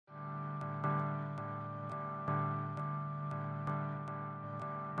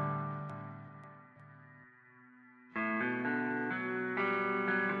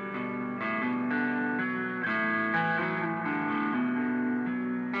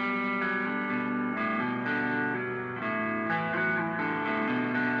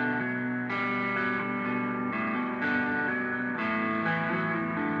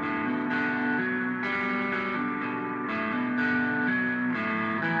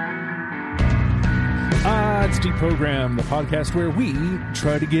It's Deprogram, the podcast where we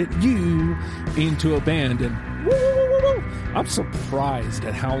try to get you into a band. And I'm surprised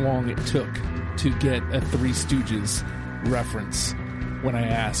at how long it took to get a Three Stooges reference when I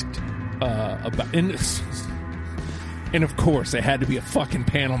asked about... And of course, it had to be a fucking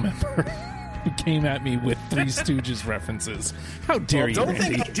panel member who came at me with Three Stooges references. How dare you,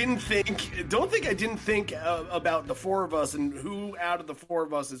 Randy? Don't think I didn't think about the four of us and who out of the four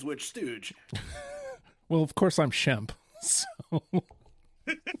of us is which Stooge. Well, of course I'm Shemp. So.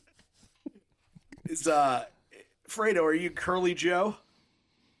 Is Fredo, are you Curly Joe?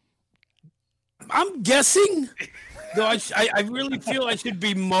 I'm guessing. Though I really feel I should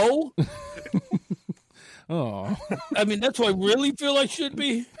be Mo. Oh. I mean, that's what I really feel I should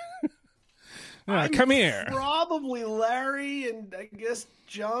be. Come here. Probably Larry, and I guess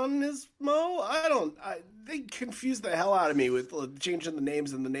John is Mo. They confuse the hell out of me with changing the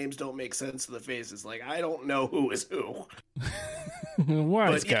names, and the names don't make sense to the faces. Like, I don't know who is who.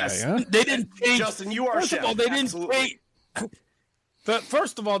 Wise guy, yes, huh? They didn't change. Justin, you are First Chef. of all, they Absolutely. didn't change. But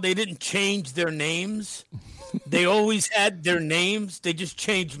first of all, they didn't change their names. They always had their names. They just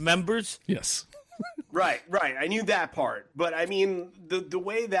changed members. Yes. Right. I knew that part. But I mean, the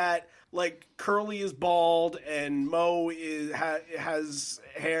way that, like, Curly is bald and Mo has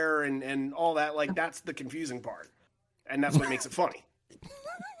hair and all that, like, that's the confusing part. And that's what makes it funny.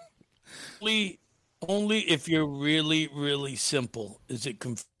 Only if you're really, really simple is it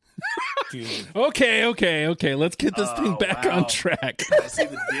confusing. Okay. Let's get this thing back on track. I see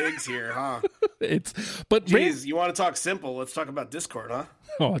the digs here, huh? Jeez, you want to talk simple? Let's talk about Discord, huh?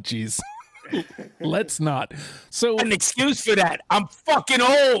 Oh, jeez. Let's not. So an excuse for that. I'm fucking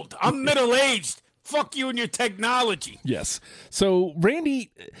old. I'm middle-aged. Fuck you and your technology. Yes. So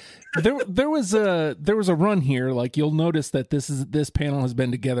Randy, there was a run here. Like, you'll notice that this panel has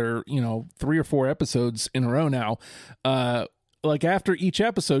been together, 3 or 4 episodes in a row now. Like, after each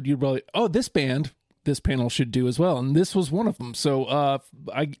episode, you'd be like, oh, this panel should do as well, and this was one of them. So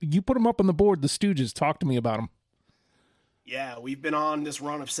you put them up on the board, the Stooges. Talk to me about them. Yeah, we've been on this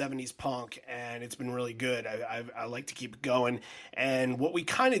run of 70s punk, and it's been really good. I like to keep it going. And what we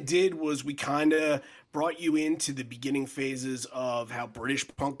kind of did was we kind of brought you into the beginning phases of how British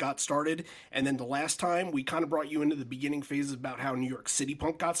punk got started. And then the last time, we kind of brought you into the beginning phases about how New York City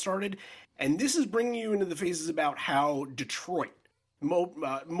punk got started. And this is bringing you into the phases about how Detroit,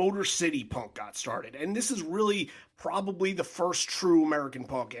 Motor City punk got started. And this is really probably the first true American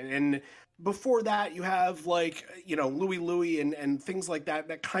punk. And before that, you have, like, Louie Louie and things like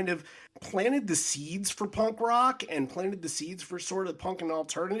that kind of planted the seeds for punk rock and planted the seeds for sort of punk and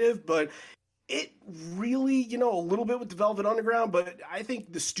alternative. But it really, a little bit with the Velvet Underground, but I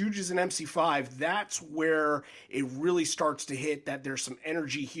think the Stooges and MC5, that's where it really starts to hit that there's some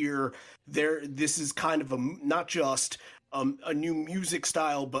energy here. This is kind of not just a new music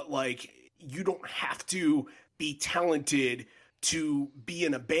style, but, like, you don't have to be talented to be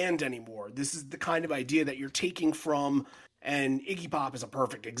in a band anymore. This is the kind of idea that you're taking from, and Iggy Pop is a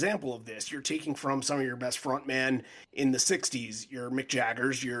perfect example of this. You're taking from some of your best frontmen in the 60s, your Mick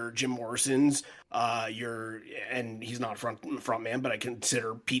Jaggers, your Jim Morrisons, and he's not a frontman, but I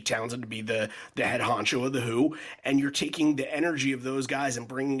consider Pete Townsend to be the head honcho of The Who, and you're taking the energy of those guys and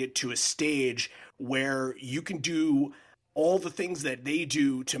bringing it to a stage where you can do all the things that they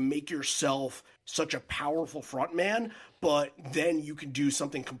do to make yourself such a powerful frontman, but then you can do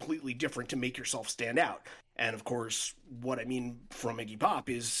something completely different to make yourself stand out. And of course, what I mean from Iggy Pop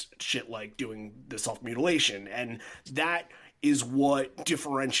is shit like doing the self-mutilation. And that is what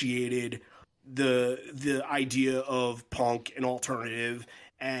differentiated the idea of punk and alternative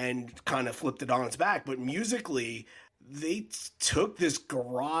and kind of flipped it on its back. But musically, they took this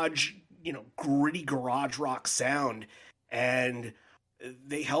garage, gritty garage rock sound, and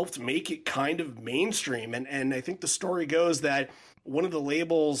they helped make it kind of mainstream. And I think the story goes that one of the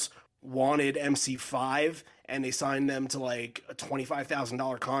labels wanted MC5 and they signed them to, like, a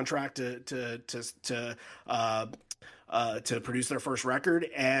 $25,000 contract to produce their first record.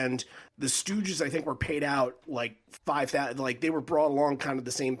 And the Stooges, I think, were paid out like $5,000. Like, they were brought along kind of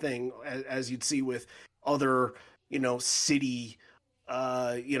the same thing as you'd see with other, city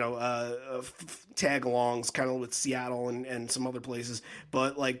tag-alongs, kind of with Seattle and some other places.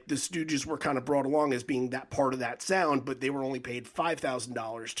 But, like, the Stooges were kind of brought along as being that part of that sound, but they were only paid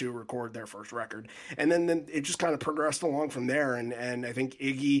 $5,000 to record their first record. And then it just kind of progressed along from there. And I think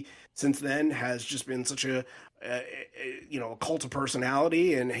Iggy, since then, has just been such a cult of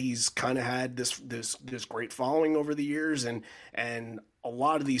personality, and he's kind of had this great following over the years. And a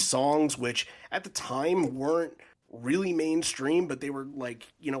lot of these songs, which at the time weren't really mainstream, but they were like,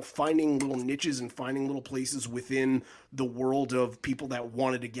 finding little niches and finding little places within the world of people that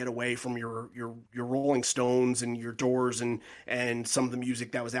wanted to get away from your Rolling Stones and your Doors and some of the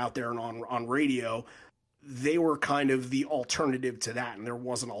music that was out there and on radio. They were kind of the alternative to that, and there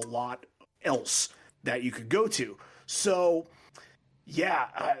wasn't a lot else that you could go to. So yeah,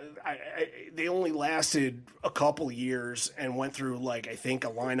 they only lasted a couple years and went through, like, I think a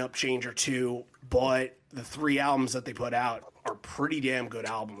lineup change or two, but the 3 albums that they put out are pretty damn good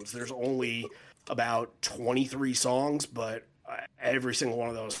albums. There's only about 23 songs, but every single one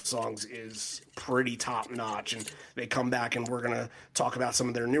of those songs is pretty top notch, and they come back, and we're going to talk about some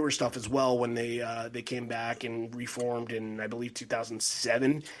of their newer stuff as well when they came back and reformed in, I believe,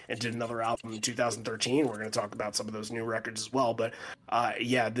 2007 and did another album in 2013. We're going to talk about some of those new records as well. But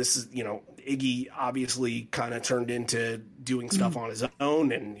yeah, this is, Iggy obviously kind of turned into doing stuff on his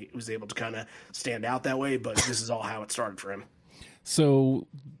own, and he was able to kind of stand out that way, but this is all how it started for him. So,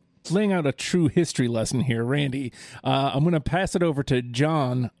 laying out a true history lesson here, Randy, I'm going to pass it over to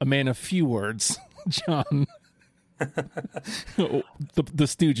John, a man of few words. John, the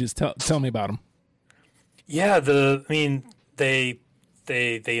Stooges, tell me about them. Yeah, they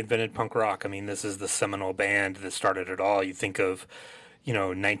invented punk rock. I mean, this is the seminal band that started it all. You think of,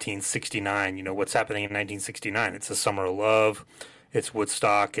 1969. What's happening in 1969? It's the Summer of Love. It's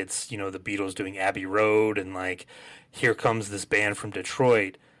Woodstock. It's the Beatles doing Abbey Road, and like, here comes this band from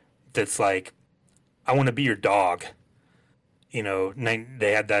Detroit that's like, I want to be your dog. They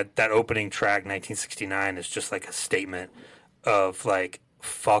had that opening track, 1969, is just like a statement of like,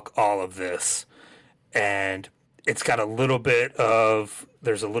 fuck all of this. And it's got there's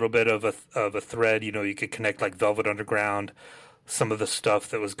a little bit of a thread, you could connect like Velvet Underground, some of the stuff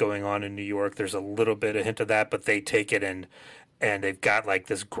that was going on in New York. There's a little bit of hint of that, but they take it and they've got like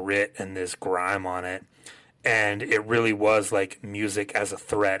this grit and this grime on it. And it really was like music as a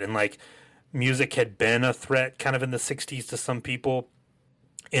threat. And like, music had been a threat kind of in the 60s to some people.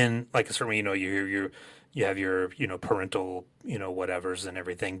 In like a certain way, you have your parental whatevers and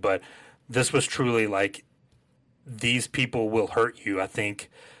everything. But this was truly like, these people will hurt you. I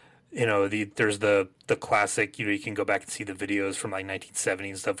think there's the classic, you can go back and see the videos from like 1970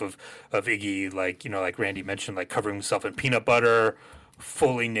 and stuff of Iggy, like like Randy mentioned, like covering himself in peanut butter,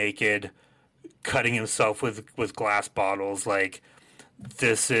 fully naked, cutting himself with glass bottles. Like,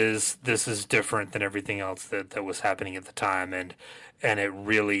 this is different than everything else that was happening at the time, and it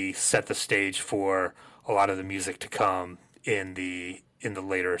really set the stage for a lot of the music to come in the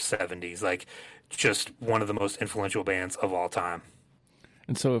later 70s. Like, just one of the most influential bands of all time.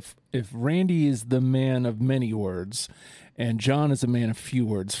 And so if Randy is the man of many words and John is a man of few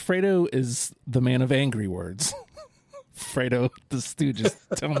words, Fredo is the man of angry words. Fredo, the Stooges,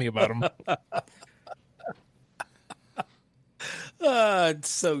 tell me about him. It's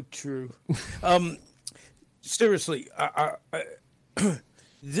so true. Seriously,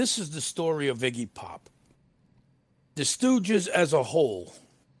 this is the story of Iggy Pop. The Stooges as a whole,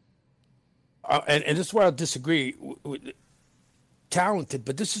 and this is where I'll disagree with talented,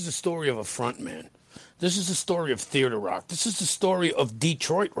 but this is the story of a frontman. This is the story of theater rock. This is the story of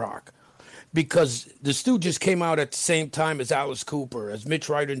Detroit rock. Because the Stooges came out at the same time as Alice Cooper, as Mitch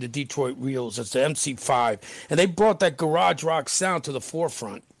Ryder and the Detroit Reels, as the MC5, and they brought that garage rock sound to the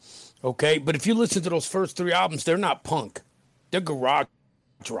forefront, okay? But if you listen to those first 3 albums, they're not punk. They're garage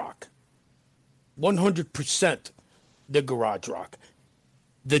rock. 100% they're garage rock.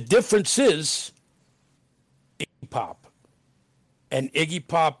 The difference is Iggy Pop. And Iggy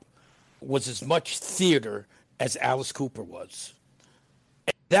Pop was as much theater as Alice Cooper was.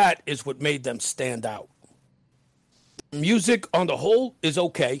 That is what made them stand out. Music on the whole is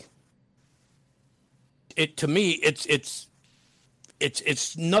okay. To me, it's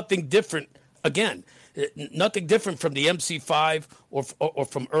nothing different. Again, nothing different from the MC5 or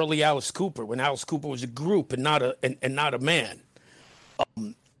from early Alice Cooper, when Alice Cooper was a group and not a man.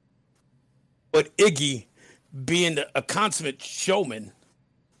 But Iggy, being a consummate showman,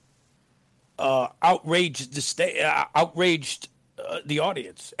 outraged the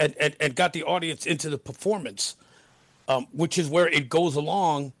audience and got the audience into the performance, which is where it goes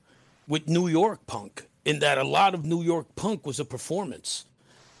along with New York punk, in that a lot of New York punk was a performance,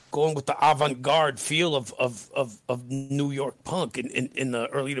 going with the avant-garde feel of New York punk in the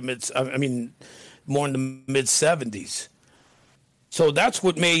early to mid, more in the mid 70s. So that's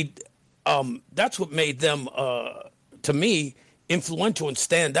what made them, to me, influential and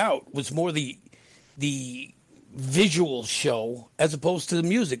stand out, was more the visual show as opposed to the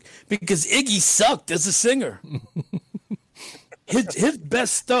music, because Iggy sucked as a singer. His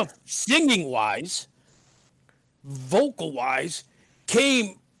best stuff singing wise vocal wise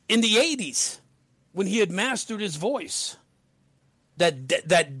came in the 80s when he had mastered his voice.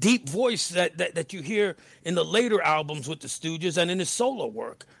 That deep voice that you hear in the later albums with the Stooges and in his solo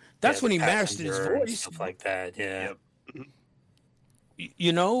work. That's when he mastered his voice. Stuff like that, yeah.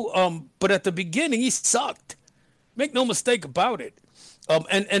 Yep. But at the beginning, he sucked. Make no mistake about it.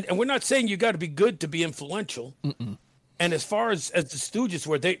 And we're not saying you got to be good to be influential. Mm-mm. And as far as the Stooges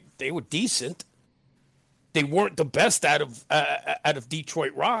were, they were decent. They weren't the best out of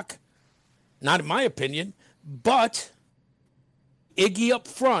Detroit rock, not in my opinion. But Iggy up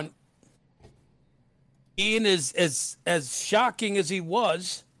front, being as shocking as he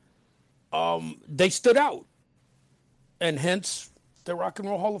was, they stood out, and hence they're Rock and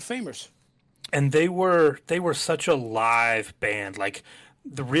Roll Hall of Famers. And they were such a live band. Like,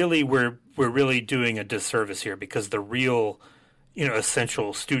 we're really doing a disservice here, because the real,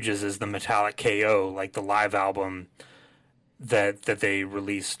 essential Stooges is the Metallic KO, like the live album that they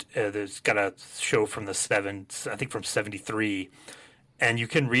released. There's got a show from I think from '73, and you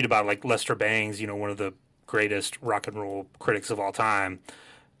can read about, like, Lester Bangs, one of the greatest rock and roll critics of all time,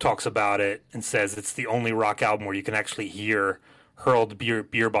 talks about it and says it's the only rock album where you can actually hear hurled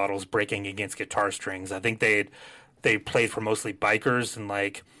beer bottles breaking against guitar strings. I think they played for mostly bikers, and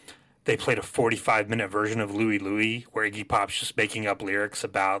like they played a 45-minute version of Louie Louie where Iggy Pop's just making up lyrics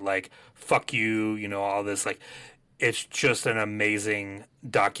about like fuck you, all this. Like, it's just an amazing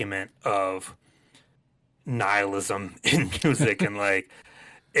document of nihilism in music. And like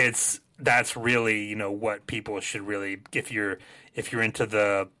that's really what people should really, if you're into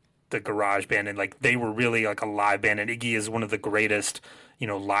the garage band, and like they were really like a live band, and Iggy is one of the greatest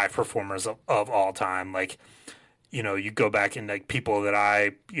live performers of all time. Like, you go back and like people that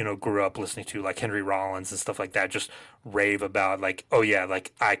I grew up listening to, like Henry Rollins and stuff like that, just rave about like, oh yeah,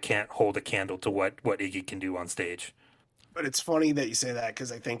 like I can't hold a candle to what Iggy can do on stage. But it's funny that you say that,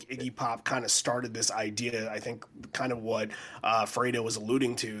 because I think Iggy Pop kind of started this idea, I think kind of what Fredo was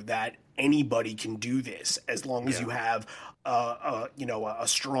alluding to, that anybody can do this as long as you have a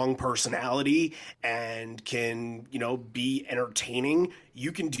strong personality and can, be entertaining.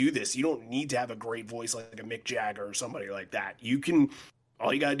 You can do this. You don't need to have a great voice like a Mick Jagger or somebody like that.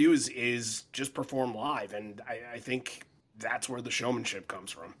 All you got to do is just perform live. And I think that's where the showmanship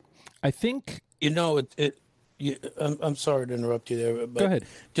comes from. I think, I'm sorry to interrupt you there, but go ahead.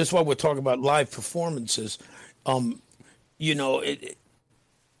 Just while we're talking about live performances,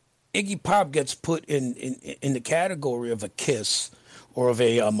 Iggy Pop gets put in the category of a Kiss or of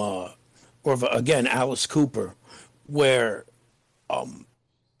again Alice Cooper, where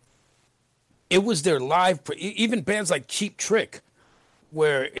it was their live, even bands like Cheap Trick,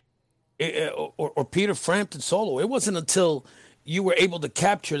 or Peter Frampton solo. It wasn't until you were able to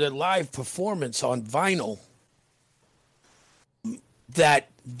capture their live performance on vinyl that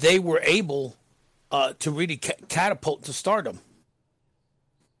they were able to really catapult to stardom.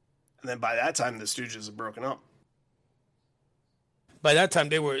 And then by that time, the Stooges had broken up. By that time,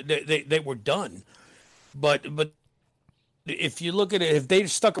 they were done. But if you look at it, if they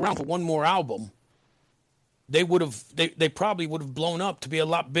stuck around for one more album, they probably would have blown up to be a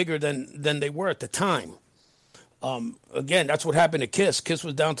lot bigger than they were at the time. Again, that's what happened to Kiss. Kiss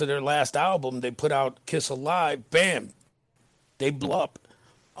was down to their last album. They put out Kiss Alive. Bam. They blew up.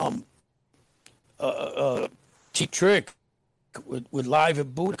 Cheap Trick with Live at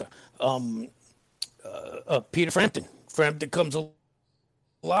Budokan. Peter Frampton. Frampton comes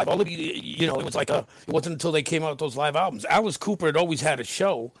alive. All of it was like it wasn't until they came out with those live albums. Alice Cooper had always had a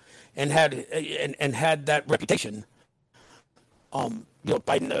show and had that reputation.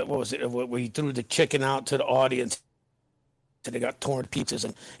 Biden, what was it? Where he threw the chicken out to the audience, and they got torn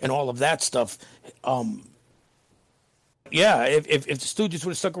pizzas and all of that stuff. Yeah, if the Stooges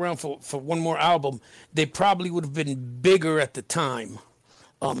would have stuck around for one more album, they probably would have been bigger at the time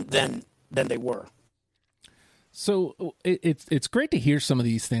than they were. So it's great to hear some of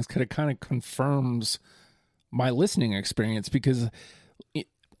these things, because it kind of confirms my listening experience, because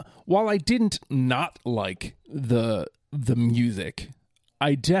while I didn't not like the music,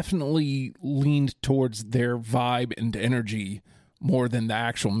 I definitely leaned towards their vibe and energy more than the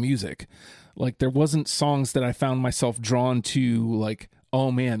actual music. Like, there wasn't songs that I found myself drawn to, like,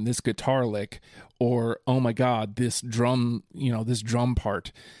 oh man, this guitar lick, or oh my God, this drum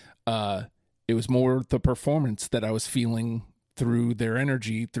part. It was more the performance that I was feeling through their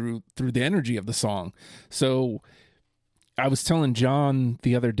energy, through the energy of the song. So I was telling John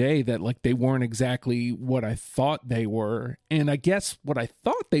the other day that, like, they weren't exactly what I thought they were. And I guess what I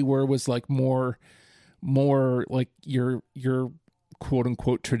thought they were was like more like your quote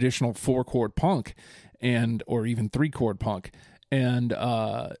unquote traditional 4-chord punk. and or even 3-chord punk, and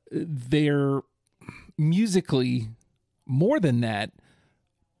they're musically more than that,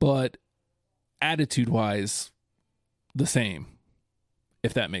 but attitude wise the same,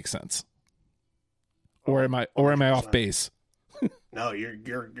 if that makes sense. Or am I off base? No,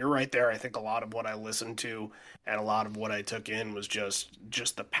 you're right there. I think a lot of what I listened to and a lot of what I took in was just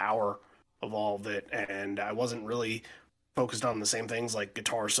the power of all of it, and I wasn't really focused on the same things like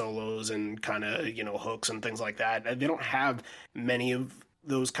guitar solos and kind of, hooks and things like that. They don't have many of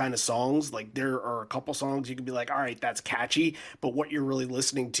those kind of songs. Like, there are a couple songs you can be like, all right, that's catchy, but what you're really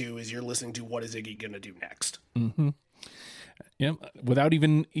listening to is you're listening to what is Iggy gonna do next. Mm-hmm. Yeah, without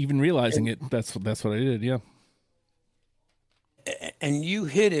even realizing it. That's what I did. Yeah. And you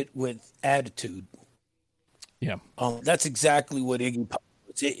hit it with attitude. Yeah. That's exactly what Iggy Pop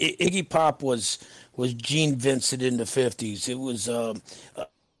was. Iggy Pop was Gene Vincent in the 50s. It was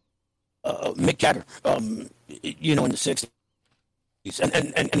Mick Jagger, in the 60s.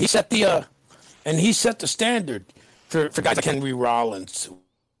 And he set the standard for guys like Henry Rollins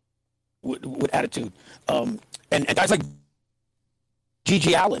with attitude. And guys like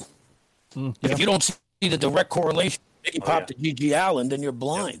G.G. Allen. Yeah. If you don't see the direct correlation Iggy Pop to G.G. Allen, then you're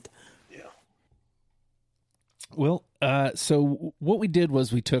blind. Yeah. Well, so what we did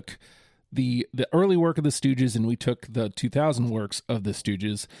was we took the early work of the Stooges and we took the 2000 works of the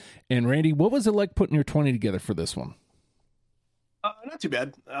Stooges. And Randy, what was it like putting your 20 together for this one? Not too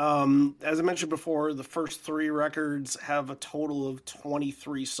bad. As I mentioned before, the first 3 records have a total of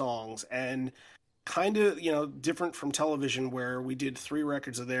 23 songs, and kind of, different from television where we did 3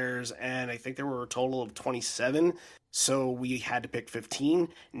 records of theirs, and I think there were a total of 27, so we had to pick 15.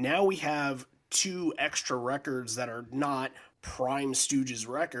 Now we have 2 extra records that are not prime Stooges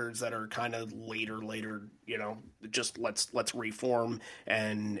records, that are kind of later, just let's reform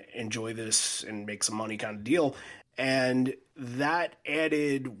and enjoy this and make some money kind of deal. And that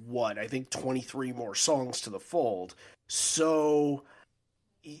added, I think 23 more songs to the fold. So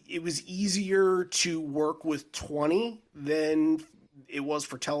it was easier to work with 20 than it was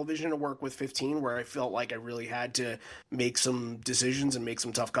for television to work with 15, where I felt like I really had to make some decisions and make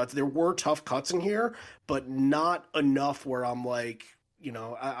some tough cuts. There were tough cuts in here, but not enough where I'm like,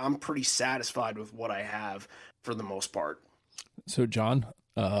 I'm pretty satisfied with what I have for the most part. So John,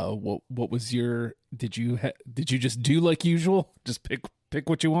 what was your, did you just do like usual? Just pick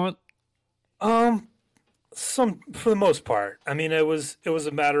what you want? For the most part. I mean, it was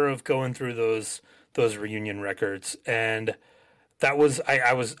a matter of going through those reunion records, and that was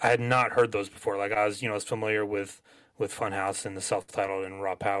I had not heard those before. Like, I was familiar with Funhouse and the self-titled and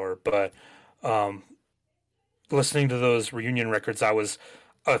Raw Power, but listening to those reunion records,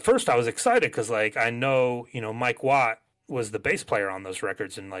 at first I was excited because, like, I know, Mike Watt was the bass player on those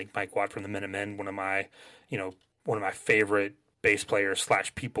records, and like Mike Watt from the Minutemen, one of my favorite bass players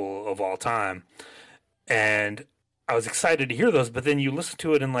 / people of all time. And I was excited to hear those, but then you listen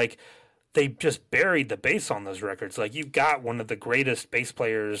to it and like they just buried the bass on those records. Like, you've got one of the greatest bass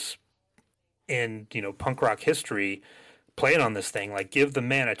players in, punk rock history playing on this thing. Like, give the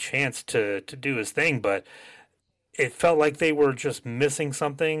man a chance to do his thing, but it felt like they were just missing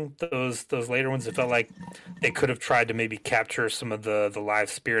something. Those later ones, it felt like they could have tried to maybe capture some of the live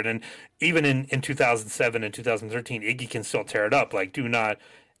spirit. And even in 2007 and 2013, Iggy can still tear it up. Like, do not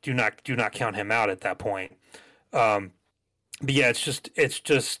count him out at that point. But yeah, it's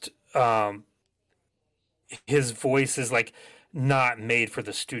just his voice is like not made for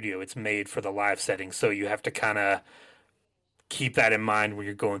the studio. It's made for the live setting. So you have to kind of keep that in mind when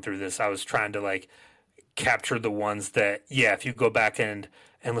you're going through this. I was trying to like capture the ones that, if you go back and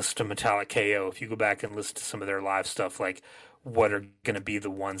listen to Metallic KO, if you go back and listen to some of their live stuff, like, what are going to be the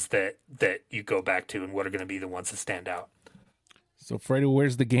ones that you go back to, and what are going to be the ones that stand out. So Fredo,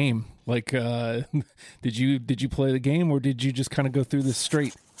 where's the game? Like, did you play the game, or did you just kind of go through this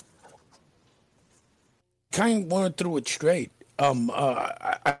straight? Kind of went through it straight.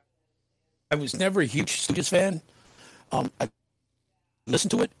 I was never a huge Stooges fan. I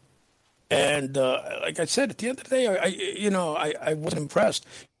listened to it, and like I said, at the end of the day, I wasn't impressed.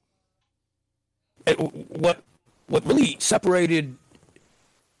 What really separated,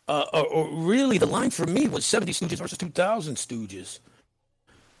 or really the line for me, was 70 Stooges versus 2000 Stooges.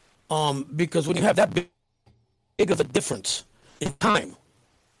 Because when you have that big of a difference in time,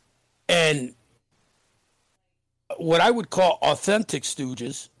 and what I would call authentic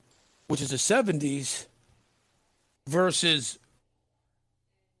Stooges, which is the 70s, versus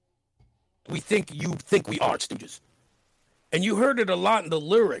you think we are Stooges. And you heard it a lot in the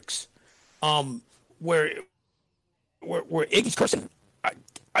lyrics, where Iggy's cursing.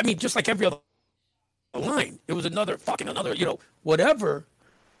 I mean, just like every other line. It was another fucking another, whatever.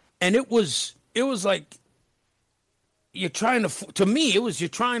 And it was like you're trying to me, you're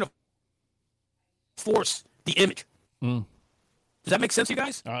trying to force the image. Does that make sense to you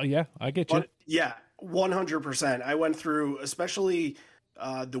guys? Yeah, I get you. Yeah, 100%. I went through, especially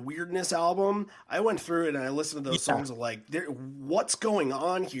the Weirdness album. I went through it and I listened to those songs of like, what's going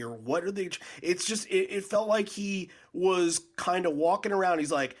on here? What are they? It's just, it felt like he was kind of walking around.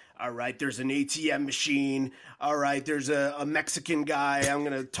 He's like, all right, there's an ATM machine. All right, there's a Mexican guy. I'm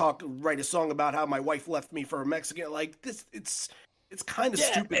going to write a song about how my wife left me for a Mexican. Like this, it's kind of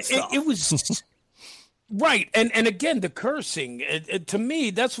stupid stuff. It was right. And again, the cursing, to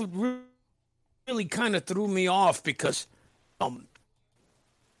me, that's what really kind of threw me off because,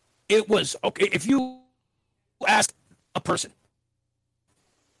 it was okay if you ask a person,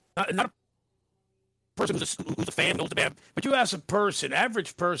 not a person who's a fan, knows the band, but you ask a person,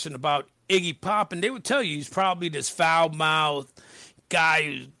 average person, about Iggy Pop, and they would tell you he's probably this foul-mouthed guy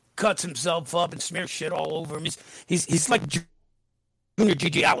who cuts himself up and smears shit all over him. He's like Junior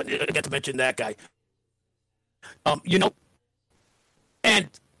G.G. Allen. I get to mention that guy. And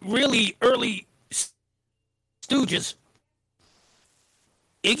really early Stooges.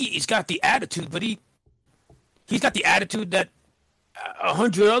 Iggy's got the attitude, but he's got the attitude that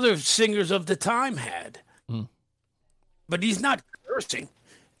 100 other singers of the time had. But he's not cursing,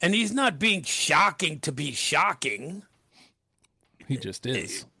 and he's not being shocking to be shocking. He just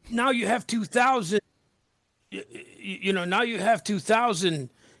is. Now you have 2000. Now you have 2000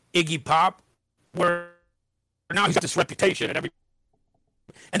 Iggy Pop, where now he's got this reputation and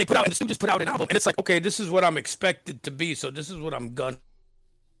and the Stooges put out an album, and it's like, okay, this is what I'm expected to be, so this is what I'm gonna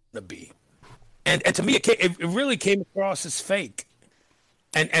be. And to me, it really came across as fake,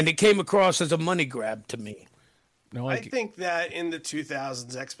 and it came across as a money grab to me. No, I think that in the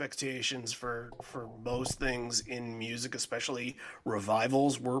 2000s, expectations for most things in music, especially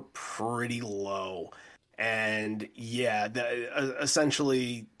revivals, were pretty low. And yeah,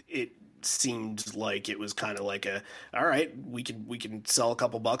 essentially it seemed like it was kind of like all right, we can sell a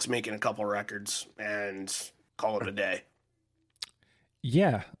couple bucks making a couple records and call it a day.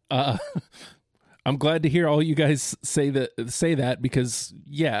 Yeah. I'm glad to hear all you guys say that because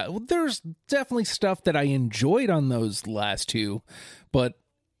yeah, there's definitely stuff that I enjoyed on those last two, but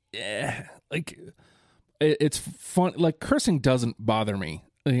like it's fun. Like cursing doesn't bother me.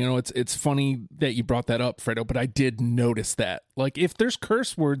 It's funny that you brought that up, Fredo, but I did notice that. Like if there's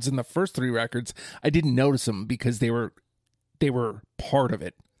curse words in the first three records, I didn't notice them because they were part of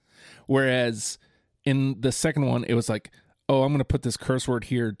it. Whereas in the second one, it was like, oh, I'm going to put this curse word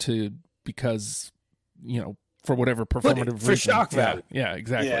here because, for whatever performative reason. For shock value. Yeah,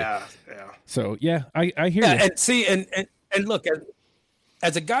 exactly. Yeah. So, yeah, I hear you. And see, and look,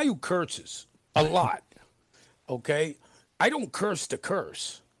 as a guy who curses a lot, okay, I don't curse to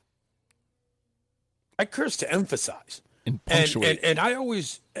curse. I curse to emphasize. And punctuate. And I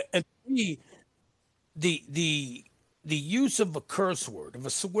always, and to me, the use of a curse word, of a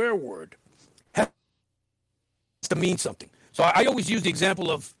swear word, has to mean something. So I always use the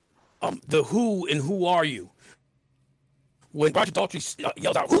example of the Who in Who Are You? When Roger Daltrey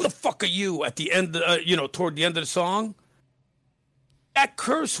yells out, "Who the fuck are you?" at the end, toward the end of the song, that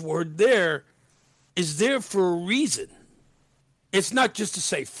curse word there is there for a reason. It's not just to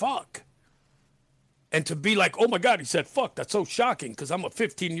say fuck. And to be like, oh my God, he said fuck, that's so shocking because I'm a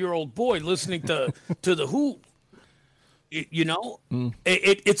 15-year-old boy listening to the Who.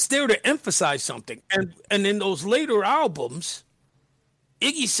 It's there to emphasize something. And in those later albums,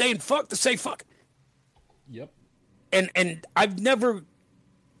 Iggy's saying fuck to say fuck. Yep. And I've never,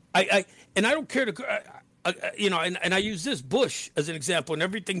 I don't care to, and I use this Bush as an example, and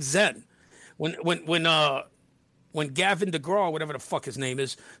everything's Zen. When Gavin DeGraw, whatever the fuck his name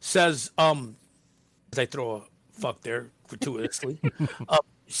is, says, as I throw a fuck there gratuitously,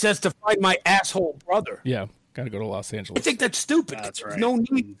 says to find my asshole brother. Yeah, gotta go to Los Angeles. I think that's stupid. That's right. There's no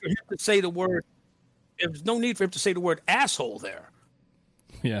need for him to say the word. There's no need for him to say the word asshole there.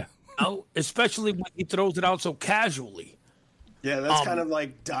 Yeah. Especially when he throws it out so casually. Yeah, that's kind of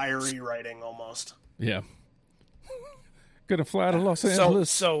like diary writing almost. Yeah. Gonna fly to Los Angeles.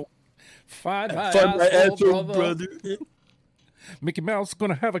 So find my asshole brother. Mickey Mouse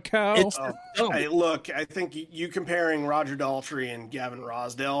gonna have a cow. Hey, look, I think you comparing Roger Daltrey and Gavin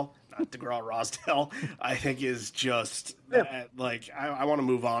Rossdale, not DeGraw Rossdale, I think is just like I want to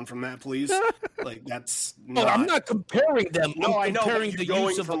move on from that, please. Like that's. No, I'm not comparing them. No, I'm I know. comparing the going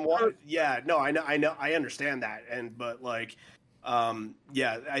use of from the one. word. Yeah, no, I know, I understand that, but like,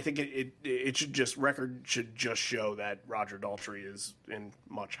 yeah, I think it should just show that Roger Daltrey is in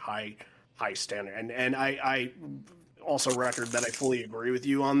much high standard. And I also record that I fully agree with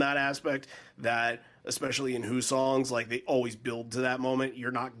you on that aspect, that especially in Who songs, like they always build to that moment.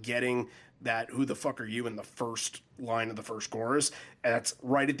 You're not getting that "who the fuck are you" in the first line of the first chorus. And that's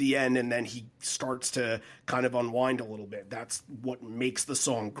right at the end, and then he starts to kind of unwind a little bit. That's what makes the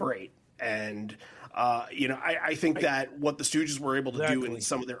song great. And I think that what the Stooges were able to do in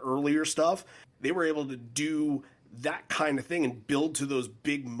some of their earlier stuff, they were able to do that kind of thing and build to those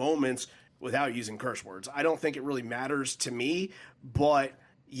big moments without using curse words. I don't think it really matters to me, but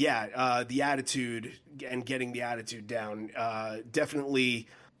yeah, the attitude and getting the attitude down definitely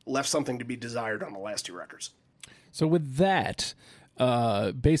left something to be desired on the last two records. So with that,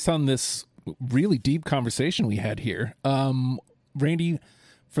 based on this really deep conversation we had here, Randy,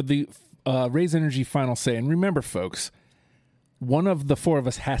 for the Raise Energy final say, and remember, folks, one of the four of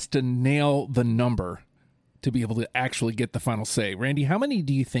us has to nail the number to be able to actually get the final say. Randy, how many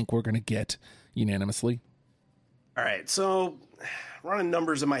do you think we're going to get unanimously? All right, so running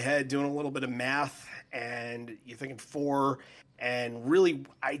numbers in my head, doing a little bit of math, and you're thinking 4, and really,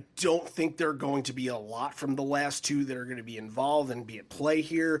 I don't think there are going to be a lot from the last two that are going to be involved and be at play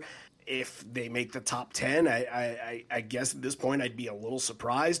here. If they make the top 10, I guess at this point I'd be a little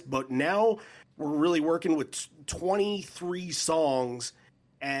surprised, but now we're really working with 23 songs,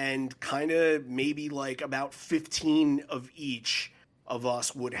 and kind of maybe like about 15 of each of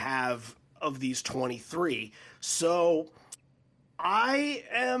us would have of these 23. So I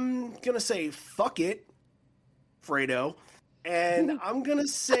am going to say fuck it, Fredo, and I'm going to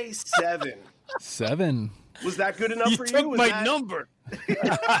say 7. 7. Was that good enough for you? You took my that... number. Good.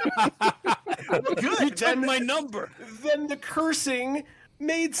 You took my number. Then the cursing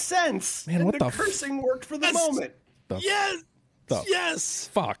made sense. Man, and what the the cursing worked for the moment. Yes. The Yes.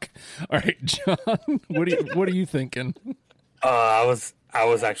 fuck. All right, John, what are you thinking? I was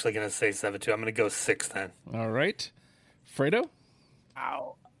actually going to say 7 too. I'm going to go 6 then. All right. Fredo?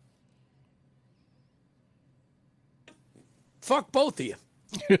 Ow. Fuck both of you.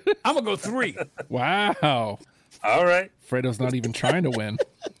 I'm going to go 3. Wow. All right. Fredo's not even trying to win.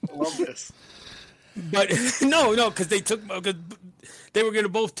 I love this. But no, because they were going to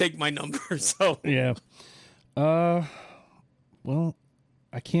both take my number. So Yeah. Well,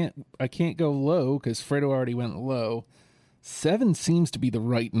 I can't go low because Fredo already went low. 7 seems to be the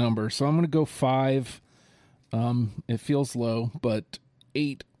right number, so I'm going to go 5. It feels low, but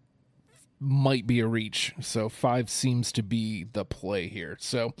 8 might be a reach. So 5 seems to be the play here.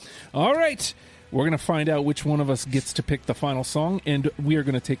 So, all right. We're going to find out which one of us gets to pick the final song, and we are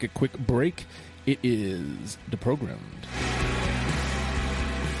going to take a quick break. It is Deprogrammed.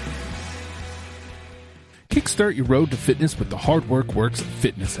 Kickstart your road to fitness with the Hard Work Works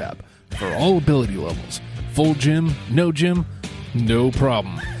fitness app. For all ability levels. Full gym, no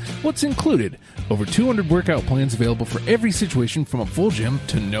problem. What's included? Over 200 workout plans available for every situation from a full gym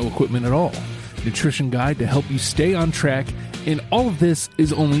to no equipment at all. Nutrition guide to help you stay on track, and all of this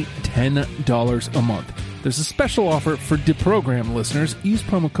is only $10 a month. There's a special offer for Deprogram listeners. Use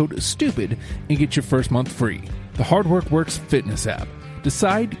promo code STUPID and get your first month free. The Hard Work Works fitness app.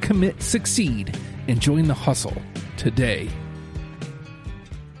 Decide, commit, succeed, and join the hustle today.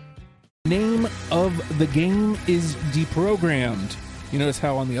 Name of the game is Deprogrammed. You notice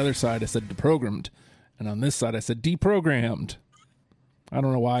how on the other side I said deprogrammed, and on this side I said deprogrammed. I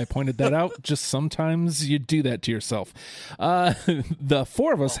don't know why I pointed that out. Just sometimes you do that to yourself. The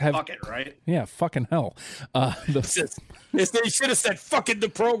four of us have... Fuck it, right? Yeah, fucking hell. they should have said fucking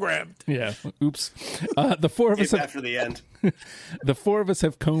Deprogrammed. Yeah, oops. The four of us Save that for the end. The four of us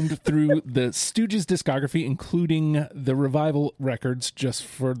have combed through the Stooges discography, including the revival records, just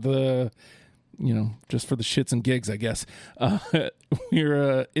for the shits and gigs, I guess.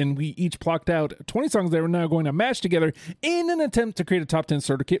 We each plucked out 20 songs that we're now going to mash together in an attempt to create a top 10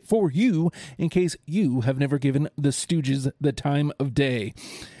 starter kit for you, in case you have never given the Stooges the time of day.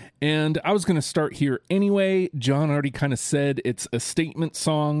 And I was going to start here anyway. John already kind of said it's a statement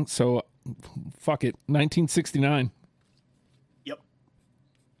song, so fuck it. 1969.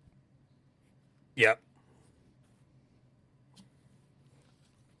 Yep.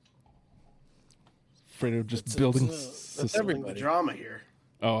 Fredo just building That's The everybody. drama here.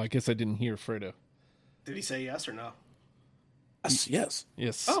 Oh, I guess I didn't hear Fredo. Did he say yes or no? Yes.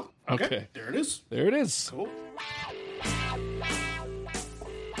 Yes. Oh, okay. Okay. There it is. There it is. Cool.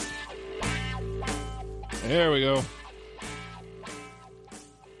 There we go.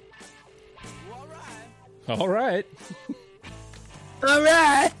 All right. All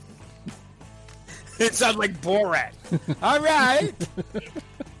right. It sounds like Borat. All right.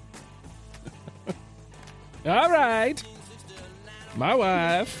 All right. My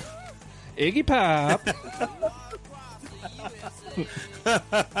wife Iggy Pop.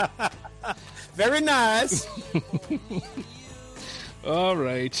 Very nice. All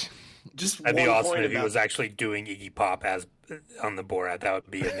right. Just That'd be one awesome point if he about- was actually doing Iggy Pop as on the Borat. That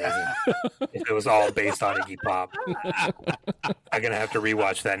would be amazing. If it was all based on Iggy Pop. I'm gonna have to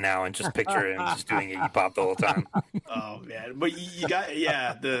rewatch that now and just picture him just doing Iggy Pop the whole time. Oh man, but you got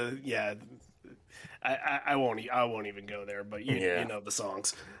I won't even go there, but you know the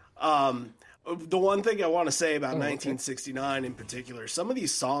songs. The one thing I want to say about 1969 in particular, some of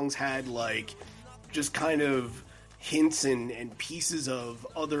these songs had like just kind of hints and pieces of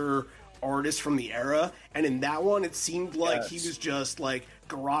other artists from the era, and in that one it seemed like he was just like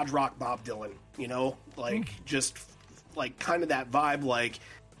garage rock Bob Dylan, you know, like just like kind of that vibe, like,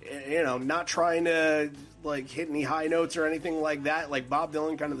 you know, not trying to like hit any high notes or anything like that, like Bob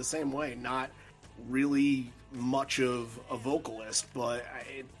Dylan, kind of the same way, not really much of a vocalist, but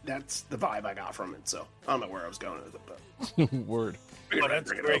that's the vibe I got from it. So I don't know where I was going with it, but Word. Oh,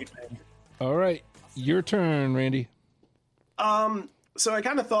 that's great. All right. Your turn, Randy. So I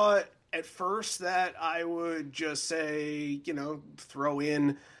kind of thought at first that I would just say, you know, throw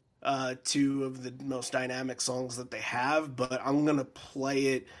in two of the most dynamic songs that they have, but I'm gonna play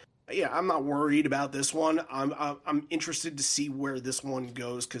it. Yeah, I'm not worried about this one. I'm interested to see where this one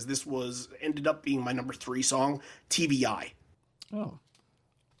goes, because this ended up being my number 3 song, TVI. Oh,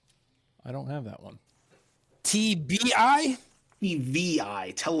 I don't have that one. TBI?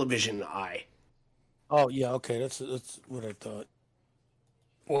 TVI, Television Eye. Oh yeah, okay, that's what I thought.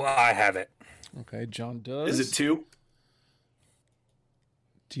 Well, I have it. Okay, John does. Is it 2?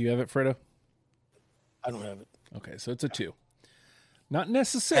 Do you have it, Fredo? I don't have it. Okay, so it's a 2. Not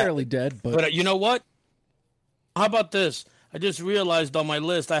necessarily dead, But you know what? How about this? I just realized on my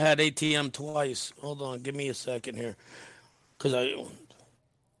list I had ATM twice. Hold on, give me a second here, because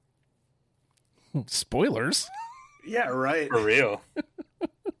spoilers. Yeah, right. For real.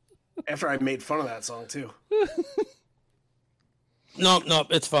 After I made fun of that song too. No,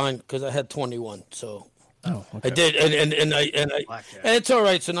 it's fine because I had 21. So Oh, okay. I did, and I Blackjack. and it's all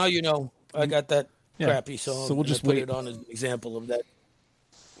right. So now you know I got that Yeah. crappy song. So we'll and just I put wait. it on as an example of that.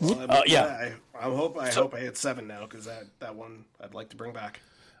 Well, yeah. I hope I hit 7 now, because that one I'd like to bring back.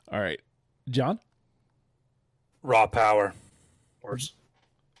 All right, John. Raw Power. Or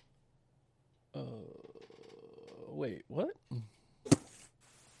Wait, what?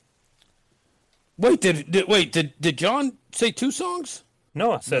 Wait, did John say 2 songs?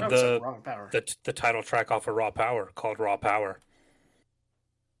 No, I said I said Raw Power. the title track off of Raw Power, called Raw Power.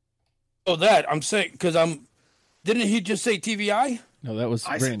 Oh, that I'm saying because didn't he just say TVI? No, that was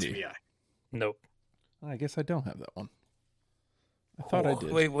I said Randy. TVI. Nope. I guess I don't have that one. I thought I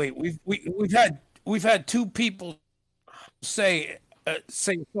did. Wait, we've had 2 people say a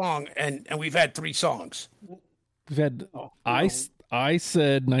song, and we've had 3 songs. We've had I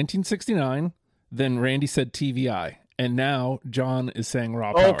said 1969, then Randy said TVI, and now John is saying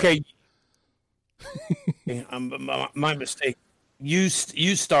Raw Power. Okay. My mistake. You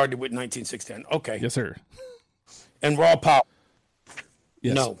started with 1969. Okay. Yes, sir. And Raw Power.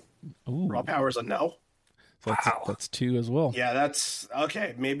 Yes. No. Ooh, Raw Power's a no. so that's 2 as well. Yeah, that's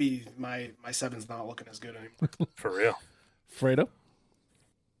okay. Maybe my 7's not looking as good anymore. For real. Fredo.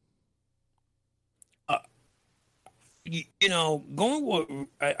 You know, going what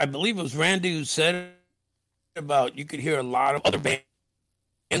I believe it was Randy who said about you could hear a lot of other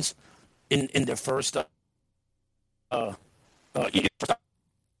bands in their first. I'm going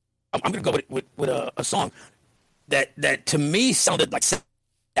to go with a song that to me sounded like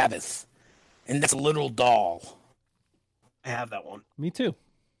Sabbath, and that's Little Doll. I have that one. Me too.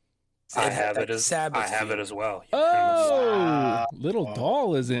 I It had have that it as Sabbath I have feel. it as well. Oh, Little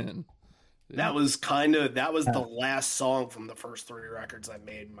Doll is in. That was the last song from the first 3 records I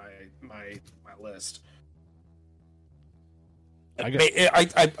made my list. I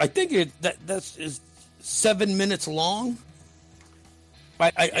think that's is 7 minutes long.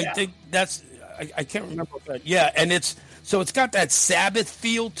 I think that's I can't remember that. Yeah, and it's got that Sabbath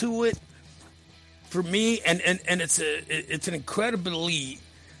feel to it for me, and it's an incredibly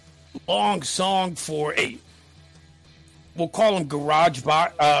long song for we'll call them garage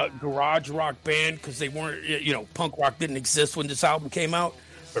rock band, because they weren't, punk rock didn't exist when this album came out.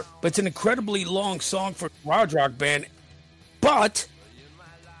 Sure. But it's an incredibly long song for a garage rock band. But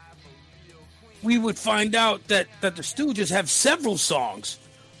we would find out that the Stooges have several songs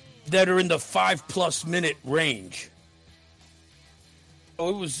that are in the 5+ minute range.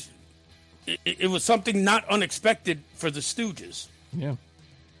 So it was something not unexpected for the Stooges. Yeah.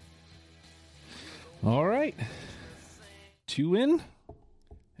 All right. 2 in,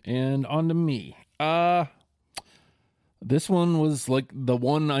 and on to me. This one was like the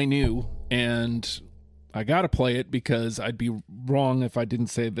one I knew, and I gotta play it because I'd be wrong if I didn't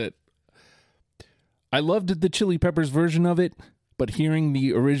say that. I loved the Chili Peppers version of it, but hearing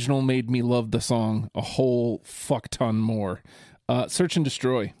the original made me love the song a whole fuck ton more. Search and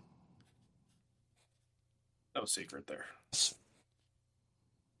Destroy. No secret there.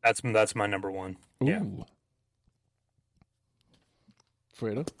 That's my number one. Ooh. Yeah.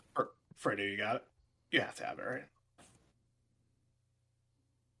 Fredo? Fredo, you got it? You have to have it, right?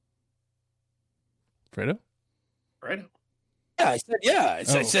 Fredo? Fredo. Yeah, I said yeah. I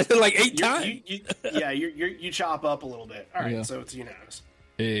said it like 8 times. You chop up a little bit. All right, Yeah. so it's unanimous.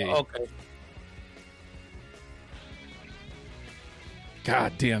 Hey. Okay.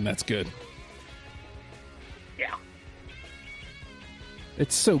 God damn, that's good. Yeah.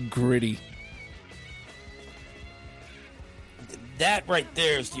 It's so gritty. That right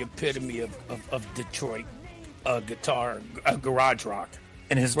there is the epitome of Detroit guitar, garage rock.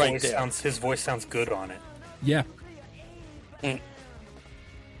 And his Right voice there. sounds good on it. Yeah. And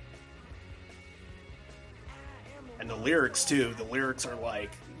the lyrics too. The lyrics are like,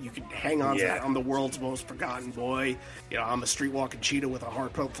 you can hang on to Yeah. that. I'm the world's most forgotten boy. You know, I'm a street walking cheetah with a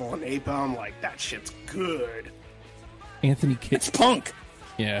heart pump full of napalm. Like, that shit's good. Anthony It's Kiedis. punk.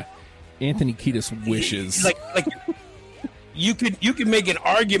 Yeah. Anthony Kiedis wishes. Like you could make an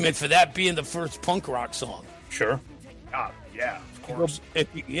argument for that being the first punk rock song. Sure. Yeah, of course.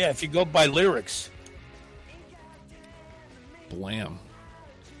 If you go by lyrics. Blam.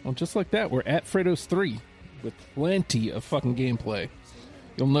 Well, just like that, we're at Fredo's 3 with plenty of fucking gameplay.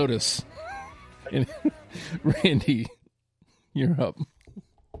 You'll notice. And Randy, you're up.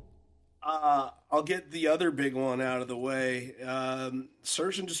 I'll get the other big one out of the way.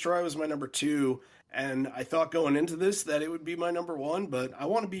 Search and Destroy was my number 2, and I thought going into this that it would be my number 1, but I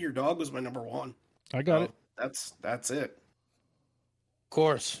Want to Be Your Dog was my number 1. I got it. That's it. Of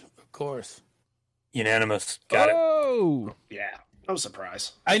course. Unanimous. Got it. Oh! Yeah, no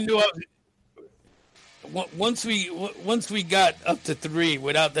surprise. I knew once we got up to 3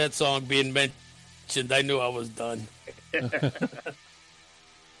 without that song being mentioned, I knew I was done.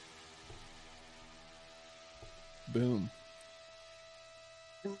 Boom.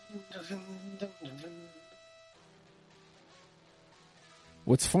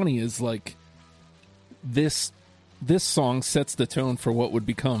 What's funny is like this song sets the tone for what would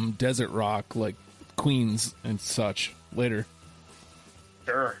become desert rock, like Queens and such later.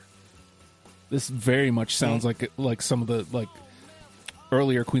 Sure. This very much sounds like some of the like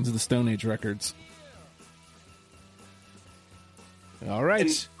earlier Queens of the Stone Age records. All right.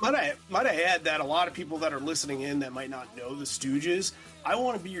 And might I add that a lot of people that are listening in that might not know the Stooges, I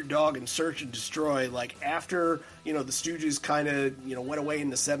Want to Be Your Dog and Search and Destroy, like after, the Stooges kind of, went away in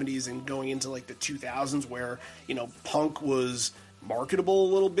the 70s and going into like the 2000s where, punk was marketable a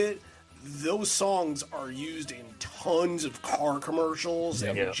little bit, those songs are used in tons of car commercials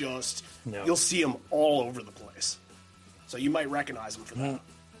and you'll see them all over the place. So you might recognize them for that.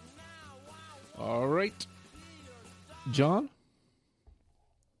 All right. John?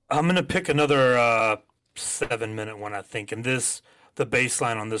 I'm gonna pick another 7-minute one, I think, and the bass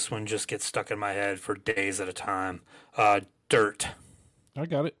line on this one just gets stuck in my head for days at a time. Dirt. I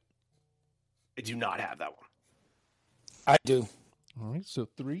got it. I do not have that one. I do. All right, so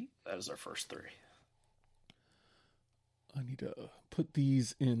 3. That is our first 3. I need to put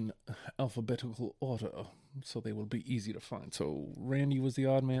these in alphabetical order so they will be easy to find. So Randy was the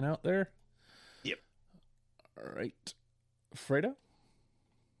odd man out there. Yep. All right. Fredo?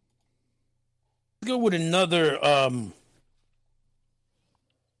 Go with another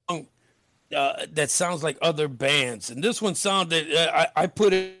that sounds like other bands, and this one sounded. I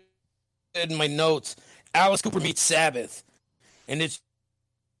put it in my notes. Alice Cooper meets Sabbath, and it's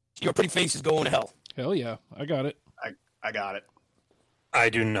Your Pretty Face is Going to Hell. Hell yeah, I got it. I got it. I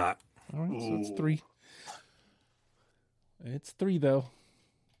do not. All right, so it's 3. It's 3 though.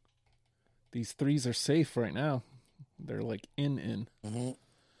 These 3s are safe right now. They're like in. Mm-hmm.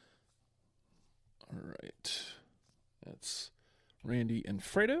 All right. That's Randy and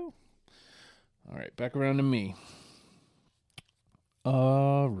Fredo. All right, back around to me.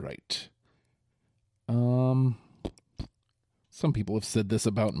 All right. Some people have said this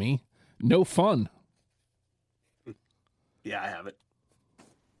about me. No fun. Yeah, I have it.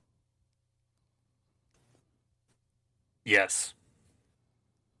 Yes.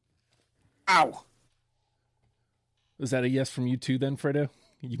 Ow. Is that a yes from you too then, Fredo?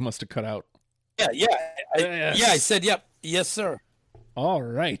 You must have cut out. Yeah. Yes. I said yep. Yes, sir. All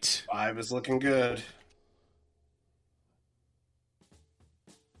right. 5 is looking good.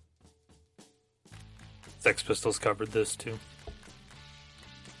 Sex Pistols covered this too.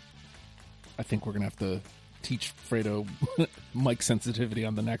 I think we're gonna have to teach Fredo mic sensitivity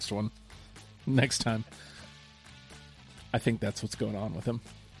on the next one. Next time. I think that's what's going on with him.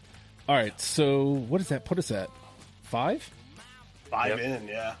 All right, so what does that put us at? 5? 5 in,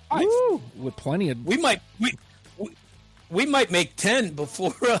 yeah. Woo! With plenty of. We might make 10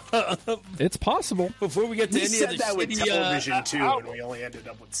 before It's possible. before we get to We any said of the that with shitty, television too, albums. and we only ended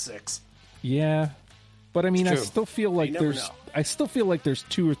up with 6. Yeah, but I mean, I True. still feel like never there's. know. I still feel like there's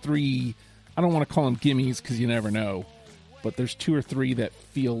 2 or 3. I don't want to call them gimmies because you never know, but there's 2 or 3 that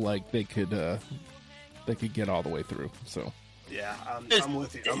feel like they could get all the way through. So Yeah, I'm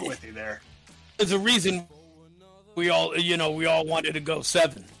with you. I'm with you there. There's a reason we all wanted to go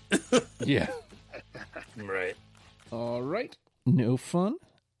 7. yeah. Right. All right. No fun.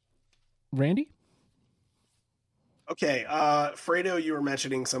 Randy? Okay, Fredo, you were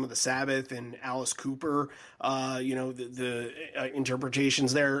mentioning some of the Sabbath and Alice Cooper, the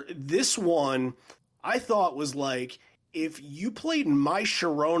interpretations there. This one, I thought was like, if you played My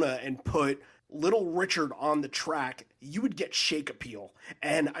Sharona and put Little Richard on the track, you would get Shake Appeal,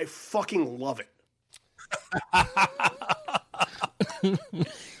 and I fucking love it.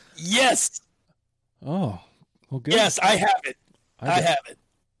 Yes. Oh, well, good. Yes, I have it. I have it.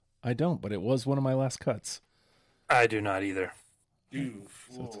 I don't, but it was one of my last cuts. I do not either. Oof.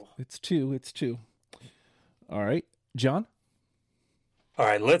 So it's 2. It's 2. All right, John. All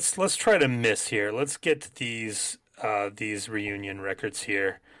right, let's try to miss here. Let's get to these reunion records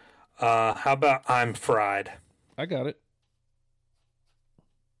here. How about I'm Fried? I got it.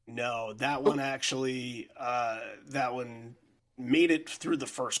 No, that one actually, that one made it through the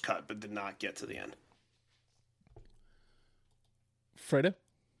first cut, but did not get to the end. Fredo.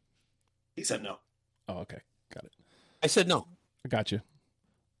 He said no. Oh, okay, got it. I said no. I got you.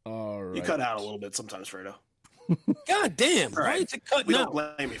 All right. You cut out a little bit sometimes, Fredo. God damn. Why right. is it cutting We out?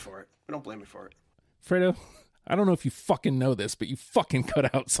 don't blame you for it. We don't blame you for it. Fredo, I don't know if you fucking know this, but you fucking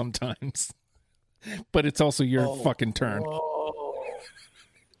cut out sometimes. But it's also your fucking turn. Oh.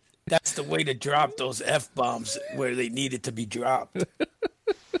 That's the way to drop those F-bombs where they needed to be dropped.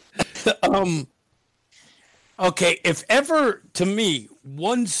 Okay, if ever, to me,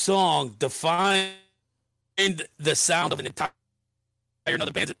 one song defined the sound of an entire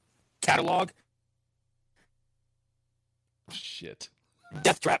another band's catalog, Shit.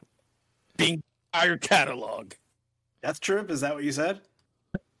 Death Trap being entire catalog. Death Trip, is that what you said?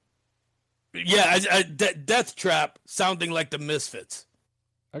 Yeah, Death Trap sounding like the Misfits.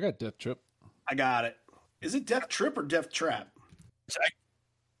 I got Death Trip. I got it. Is it Death Trip or Death Trap?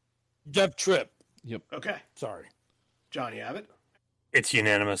 Death Trip. Yep. Okay. Sorry. John, you have it? It's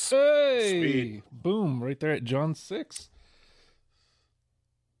unanimous. Hey! Sweet. Boom! Right there at John 6.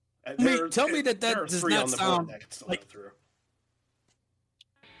 Tell me that there are does 3 not on the board sound that can still like- go through.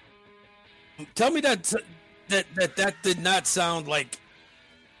 Tell me that did not sound like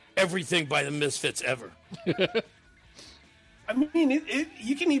everything by the Misfits ever. I mean,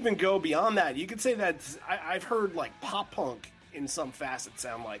 you can even go beyond that. You could say that I've heard like pop punk in some facets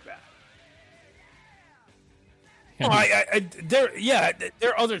sound like that. Oh, there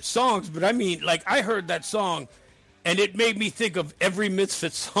are other songs, but I mean, like I heard that song, and it made me think of every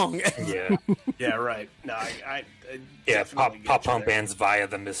Misfits song. Yeah. Yeah, right. No, I Yeah, definitely get pop you punk there. bands via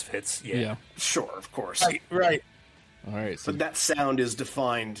the Misfits. Yeah. Yeah. Sure, of course. right. All right. So, But that sound is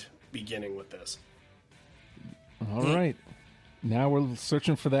defined beginning with this. all right. Now we're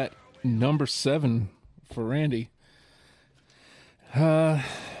searching for that number 7 for Randy. I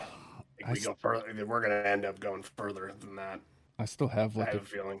think we go further. We're going to end up going further than that. I still have I like have a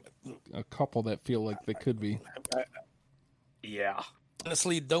feeling. a couple that feel like they could be. Yeah.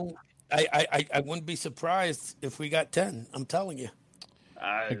 Honestly, don't. I wouldn't be surprised if we got 10. I'm telling you.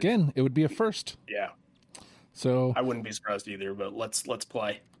 Again, it would be a first. Yeah. So, I wouldn't be surprised either, but let's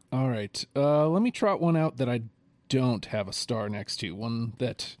play. all right. Let me trot one out that I don't have a star next to. One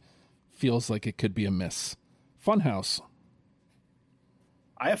that feels like it could be a miss. Funhouse.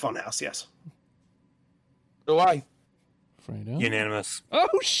 I have Funhouse, yes. Do I? Fredo. Unanimous. Oh,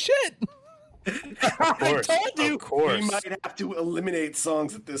 shit! Of course. told you. Of course. We might have to eliminate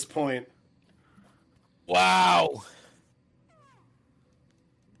songs at this point. Wow.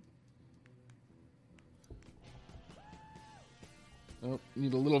 Oh,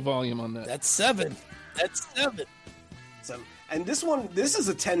 need a little volume on that. That's 7. That's 7. So, and this is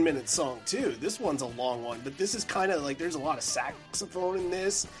a 10-minute song too. This one's a long one, but this is kind of like there's a lot of saxophone in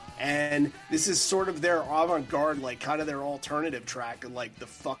this, and this is sort of their avant-garde, like kind of their alternative track, like the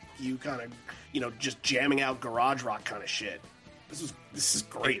fuck you kind of, just jamming out garage rock kind of shit. This is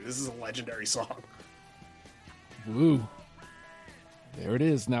great. This is a legendary song. Woo. There it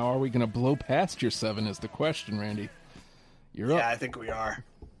is. Now, are we going to blow past your 7 is the question, Randy. You're up. Yeah, I think we are.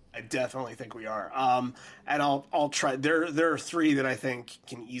 I definitely think we are. And I'll try. There are 3 that I think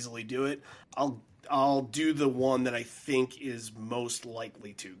can easily do it. I'll do the one that I think is most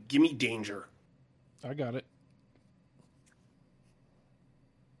likely to. Give me Danger. I got it.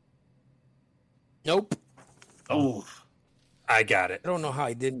 Nope. Oh, I got it. I don't know how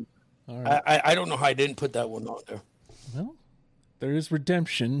I didn't. All right. I don't know how I didn't put that one on there. Well, there is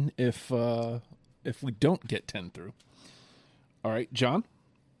redemption if we don't get 10 through. All right, John?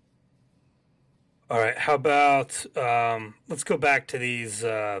 All right. How about let's go back to these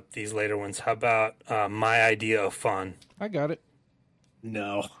later ones. How about My Idea of Fun? I got it.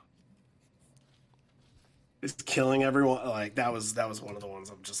 no. It's killing everyone. Like, that was one of the ones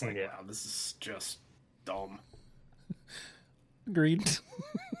I'm just like, Yeah. wow, this is just dumb. Agreed.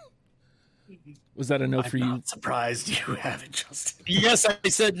 Was that a no for I'm you? not surprised you haven't, Justin. Yes, I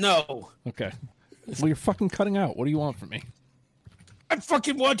said no. Okay. Well, you're fucking cutting out. What do you want from me? I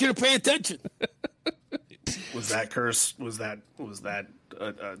fucking want you to pay attention. Was that curse? Was that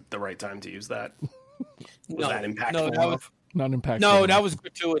the right time to use that? Was that impactful No, that was, enough? Not impactful. no, that was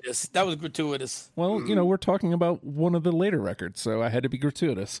gratuitous. That was gratuitous. Well, we're talking about one of the later records, so I had to be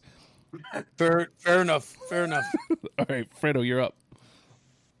gratuitous. Fair enough. Fair enough. All right, Fredo, you're up.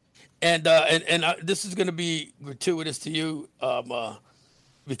 And this is going to be gratuitous to you,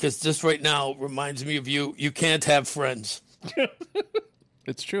 because this right now reminds me of you. You can't have friends.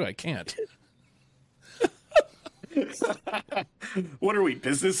 It's true, I can't. What are we,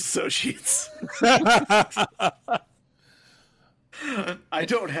 business associates? I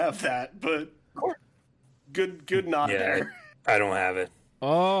don't have that, but good nod Yeah, there. I don't have it.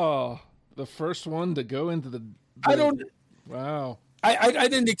 Oh, the first one to go into the I don't. Wow. I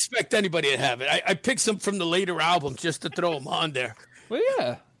didn't expect anybody to have it. I picked some from the later albums just to throw them on there. Well,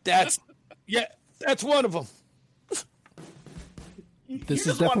 yeah. That's one of them. This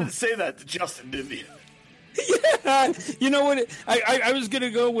You is just wanted definitely to say that to Justin, didn't you? You know what? I was going to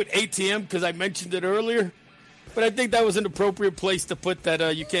go with ATM because I mentioned it earlier, but I think that was an appropriate place to put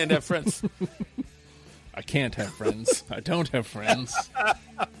that. You can't have friends. I can't have friends. I don't have friends.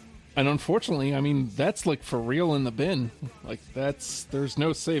 And unfortunately, I mean, that's like for real in the bin. Like there's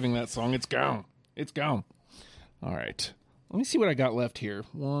no saving that song. It's gone. It's gone. All right. Let me see what I got left here.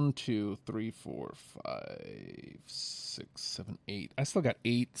 1, 2, 3, 4, 5, 6, 7, 8. I still got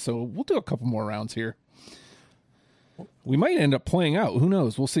 8, so we'll do a couple more rounds here. We might end up playing out. Who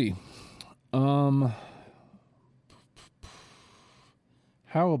knows? We'll see. How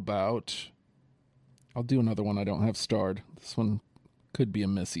about I'll do another one I don't have starred. This one could be a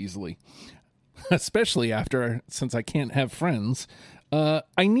miss easily. Especially since I can't have friends. I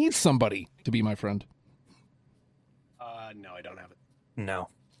need somebody to be my friend. No, I don't have it. No.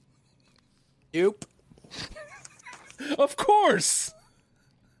 Nope. Of course.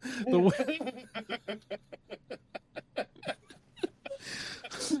 The way...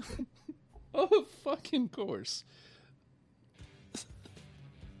 Of fucking course.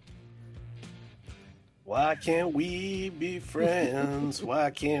 Why can't we be friends?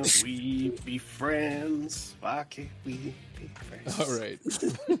 Why can't we be friends? Why can't we be friends? All right.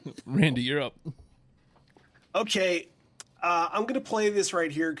 Randy, you're up. Okay, I'm going to play this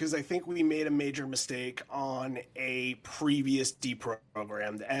right here because I think we made a major mistake on a previous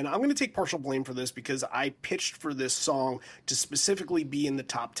deprogrammed. And I'm going to take partial blame for this because I pitched for this song to specifically be in the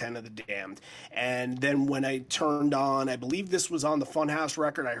top 10 of the Damned. And then when I turned on, I believe this was on the Funhouse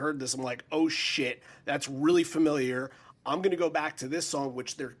record, I heard this. I'm like, oh shit, that's really familiar. I'm going to go back to this song,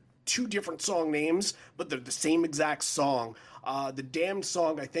 which they're 2 different song names, but they're the same exact song. The Damned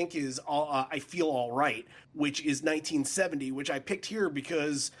song, I think, is I Feel All Right, which is 1970, which I picked here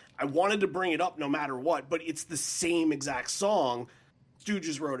because I wanted to bring it up no matter what, but it's the same exact song.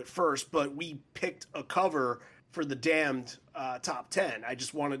 Stooges wrote it first, but we picked a cover for the Damned top 10. I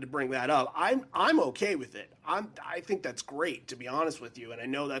just wanted to bring that up. I'm okay with it. I think that's great, to be honest with you, and I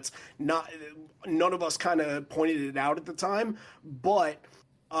know that's not none of us kind of pointed it out at the time, but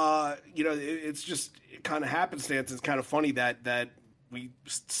it's just kind of happenstance. It's kind of funny that we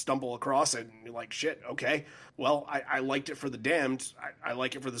stumble across it and you're like, shit, okay. Well, I liked it for the Damned. I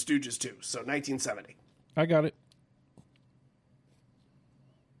like it for the Stooges too. So 1970. I got it.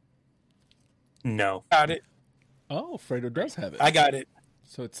 No. Got it. Oh, Fredo does have it. I got it.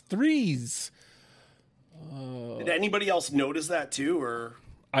 So it's 3s. Did anybody else notice that too, or?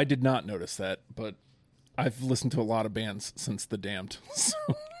 I did not notice that, but I've listened to a lot of bands since The Damned.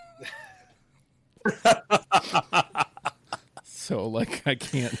 So like I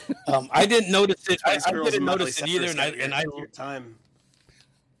can't. I didn't notice it. I Spice Girls didn't Miley notice it either, Cyrus and had I your time.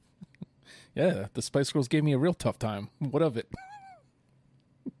 Yeah, the Spice Girls gave me a real tough time. What of it?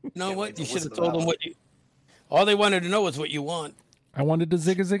 you know Can't what? wait to You should listen have to told that them one. what you. All they wanted to know was what you want. I wanted to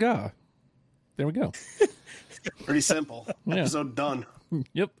zigga zigga. There we go. Pretty simple. Yeah. Episode done.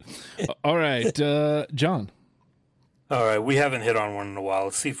 Yep. All right, John. All right, we haven't hit on one in a while.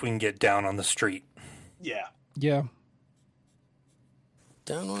 Let's see if we can get Down on the Street. Yeah. Yeah.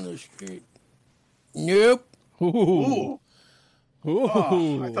 Down on the street. Nope. Ooh. Ooh. Ooh.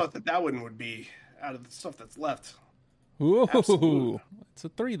 Oh, I thought that one would be out of the stuff that's left. Ooh. Absolutely. It's a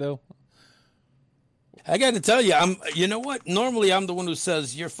 3 though. I got to tell you, You know what? Normally, I'm the one who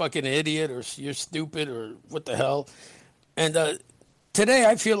says you're fucking idiot or you're stupid or what the hell. And today,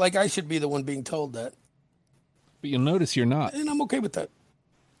 I feel like I should be the one being told that, But you'll notice you're not. and I'm okay with that.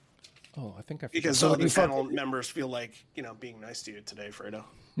 Oh, I think I forgot. Because So other you panel members feel like, being nice to you today, Fredo.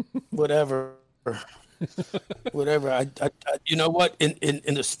 Whatever. Whatever. You know what?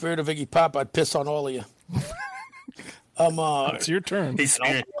 In the spirit of Iggy Pop, I'd piss on all of you. It's your turn. He's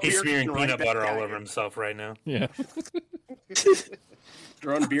smearing right peanut back butter at all you. over himself right now. Yeah.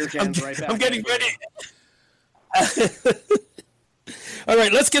 Throwing beer cans right back. I'm getting at you. ready. All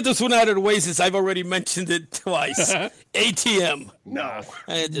right, let's get this one out of the way since I've already mentioned it twice. ATM. No.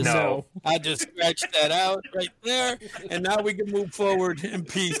 No. I just scratched that out right there, and now we can move forward in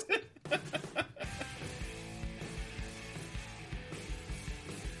peace.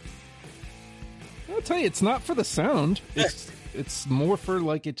 I'll tell you, it's not for the sound. It's more for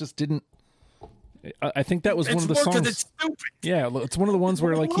like it just didn't. I think that was one It's of the more because songs. it's stupid. Yeah, it's one of the ones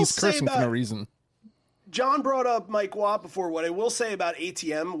where What I like will he's say cursing for about- no reason. John brought up Mike Watt before. What I will say about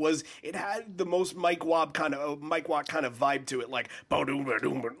ATM was it had the most Mike Watt kind of vibe to it, like ba-doom,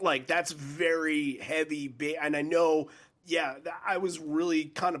 ba-doom, like that's very heavy. And I know, yeah, I was really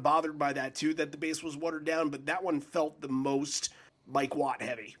kind of bothered by that too, that the bass was watered down, but that one felt the most Mike Watt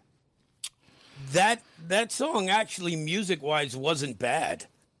heavy. That song actually, music-wise, wasn't bad.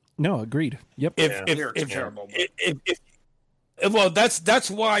 No, agreed. Yep. Lyrics terrible. But Well, that's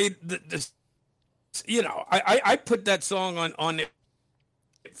why this. I put that song on it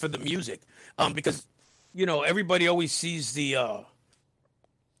for the music, because everybody always sees the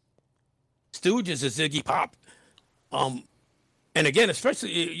Stooges as Iggy Pop, and again,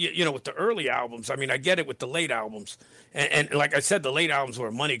 especially with the early albums. I mean, I get it with the late albums, and like I said, the late albums were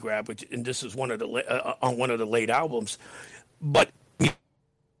a money grab, and this is one of the on one of the late albums, but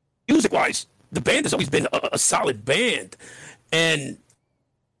music wise, the band has always been a solid band, and.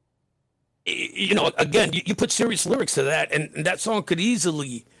 Again, you put serious lyrics to that, and that song could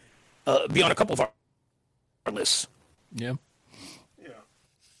easily be on a couple of our lists. Yeah. yeah.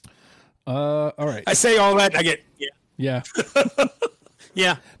 All right. I say all that, and I get Yeah.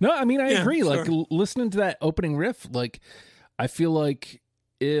 yeah. No, I mean I Yeah, agree. Like sure. listening to that opening riff, like I feel like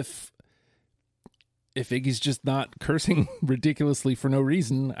if Iggy's just not cursing ridiculously for no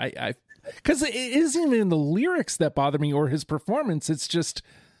reason, I because it isn't even the lyrics that bother me or his performance. It's just,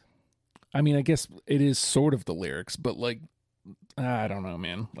 I mean, I guess it is sort of the lyrics, but like, I don't know,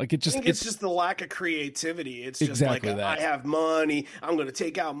 man. Like it I just, think it's just the lack of creativity. It's just Exactly like, that. I have money, I'm going to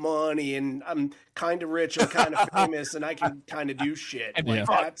take out money, and I'm kind of rich, I'm kind of famous, and I can kind of do shit. And Like,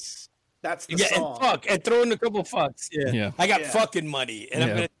 fuck. that's the Yeah, song. and fuck, and throw in a couple fucks. Yeah. Yeah. I got Yeah. fucking money, and I'm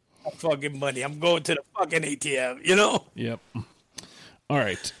Yeah. gonna have fucking money. I'm going to the fucking ATM. yep. All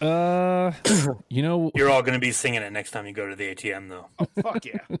right. You're all going to be singing it next time you go to the ATM, though. Fuck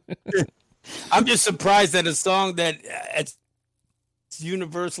yeah. I'm just surprised that a song that it's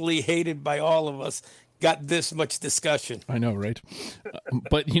universally hated by all of us got this much discussion. I know, right?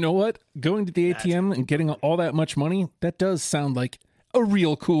 But you know what? Going to the ATM and getting all that much money, that does sound like a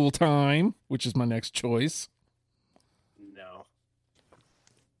real cool time, which is my next choice. No.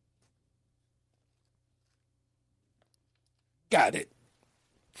 Got it.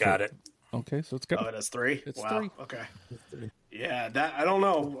 Got it. Okay, so it's got Oh, it has 3? It's wow. 3. Okay. Yeah, that I don't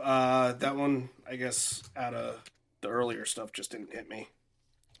know. That one, I guess, out of the earlier stuff, just didn't hit me.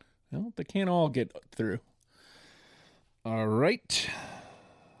 Well, they can't all get through. All right.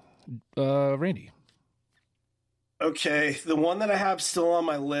 Randy. Okay, the one that I have still on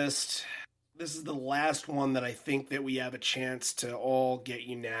my list. This is the last one that I think that we have a chance to all get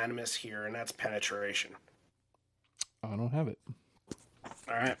unanimous here, and that's Penetration. I don't have it.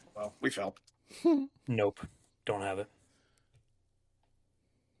 All right. Well, we fell. Nope. Don't have it.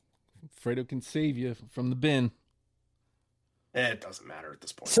 Fredo can save you from the bin. It doesn't matter at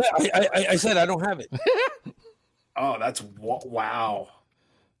this point. So I said I don't have it. Oh, that's wow.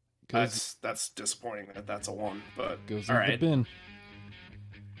 That's disappointing that that's a 1, but Goes all in the right. bin.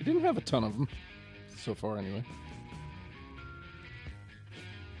 We didn't have a ton of them so far, anyway.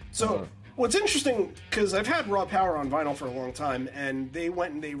 So what's interesting, because I've had Raw Power on vinyl for a long time, and they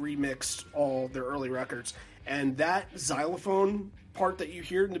went and they remixed all their early records, and that xylophone part that you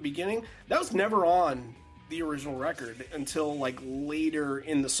hear in the beginning, that was never on the original record until like later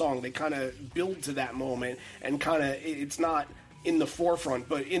in the song. They kind of build to that moment, and kind of it's not in the forefront,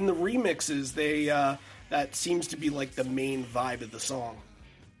 but in the remixes, they that seems to be like the main vibe of the song.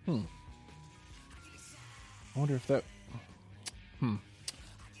 I wonder if that.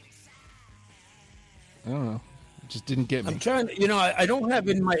 I don't know. It just didn't get me. I'm trying to, I don't have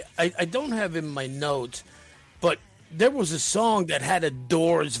in my I don't have in my notes, but there was a song that had a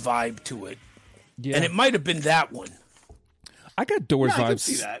Doors vibe to it, Yeah. and it might have been that one. I got Doors Yeah, I can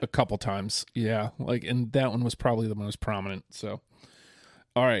see vibes that. a couple times. Yeah, like, and that one was probably the most prominent. So,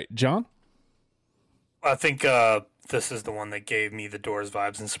 all right, John. I think this is the one that gave me the Doors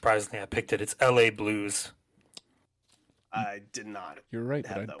vibes, and surprisingly, I picked it. It's L.A. Blues. I did not You're right,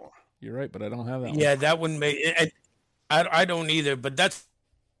 have but that one. you're right, but I don't have that one. Yeah, that one made. I don't either, but that's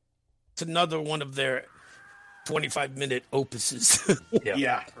another one of their 25-minute opuses. Yeah.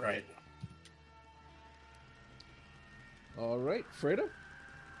 Yeah, right. All right, Fredo.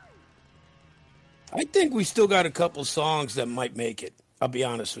 I think we still got a couple songs that might make it. I'll be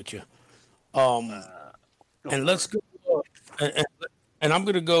honest with you. And let's go. And I'm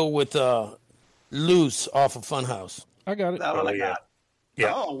gonna go with "Loose" off of Funhouse. I got it. That one I yeah. got.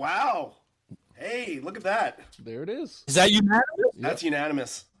 Yeah. Oh, wow. Hey, look at that. There it is. Is that unanimous? That's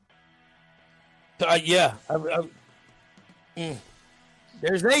unanimous. Yeah.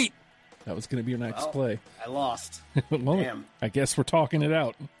 There's 8. That was going to be your next Well, play. I lost. Well, Damn. I guess we're talking it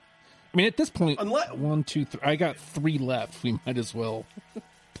out. I mean, at this point, Unless- 1, 2, 3. I got 3 left. We might as well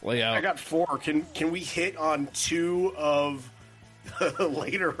play out. I got 4. Can we hit on 2 of the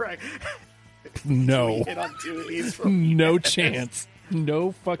later records? no, Hit on 2 of these from no chance.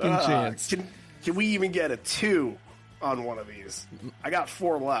 No fucking chance. Can we even get a 2 on one of these? I got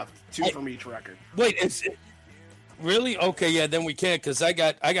 4 left. 2 from each record. Wait, is it really? Okay, yeah, then we can't because I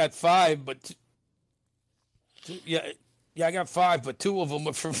got 5, but I got 5, but 2 of them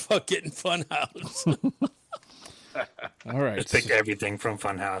are from fucking Funhouse. All right. Just pick everything from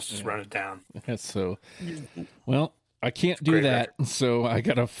Funhouse. Just run it down. So, well, I can't do Great that. So I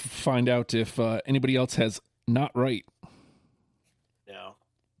got to find out if anybody else has not right. No.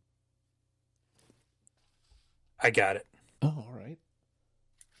 I got it. Oh, all right.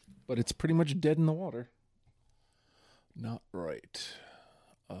 But it's pretty much dead in the water. Not right.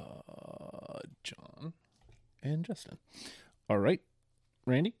 John and Justin. All right.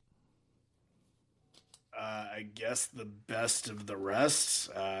 Randy? I guess the best of the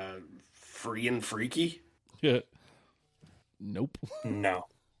rest. Free and Freaky. Yeah. Nope. No.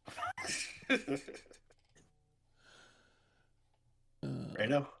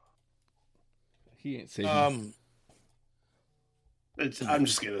 Rado? He ain't saving. I'm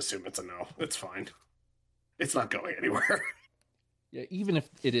just going to assume it's a no. It's fine. It's not going anywhere. Yeah, even if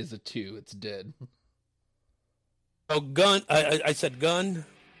it is a 2, it's dead. Oh, Gun. I said Gun.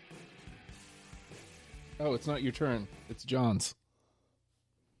 Oh, it's not your turn. It's John's.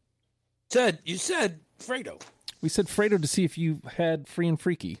 You said Fredo. We said Fredo to see if you had Free and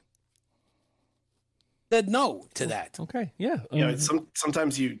Freaky. Said no to that. Okay, yeah. You know,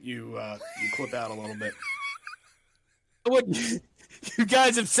 sometimes you clip out a little bit. What you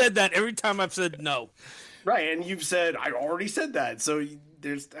guys have said that every time I've said no. Right, and you've said, I already said that, so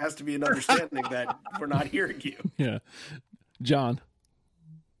there has to be an understanding that we're not hearing you. Yeah. John.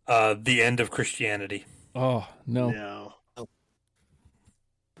 The End of Christianity. Oh, no. No.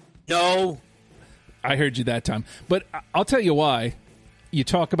 No. I heard you that time. But I'll tell you why. You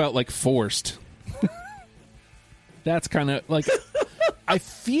talk about, like, forced. That's kind of, like... I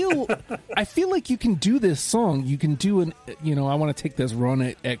feel like you can do this song. You can do I want to take this run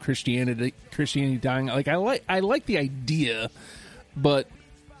at Christianity dying. Like I like the idea, but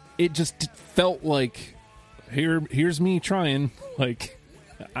it just felt like here's me trying. Like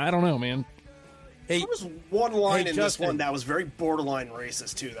I don't know, man. Hey, There was one line in Justin. this one that was very borderline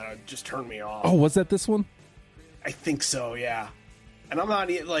racist too that just turned me off. Oh, was that this one? I think so, yeah. And I'm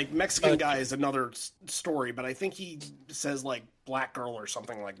not like Mexican guy is another story, but I think he says like black girl or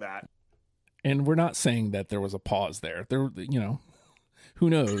something like that. And we're not saying that there was a pause there. There, who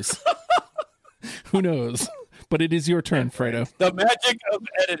knows? Who knows? But it is your turn, Fredo. the magic of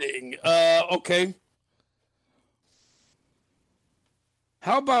editing. Okay.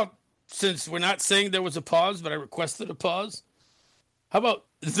 How about, since we're not saying there was a pause, but I requested a pause, How about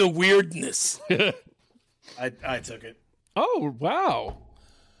the weirdness? I took it. Oh, wow.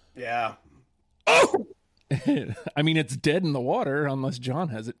 Yeah. Oh, I mean, it's dead in the water unless John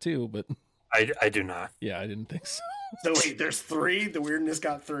has it too, but I do not. yeah, I didn't think so. So wait, there's 3. The weirdness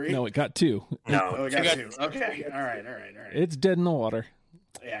got 3. No, it got 2. Oh, No. it got 2. Okay. All right. It's dead in the water.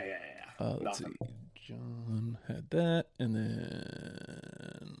 Yeah. Let's Nothing. see. John had that, and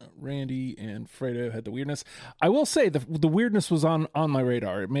then Randy and Fredo had the weirdness. I will say the weirdness was on my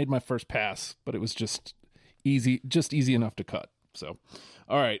radar. It made my first pass, but it was just easy enough to cut. So,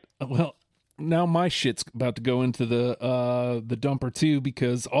 all right. Well, now my shit's about to go into the dumper too,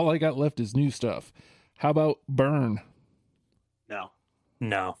 because all I got left is new stuff. How about Burn? No.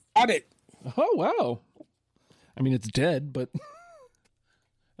 No. got it. Oh wow. I mean, it's dead, but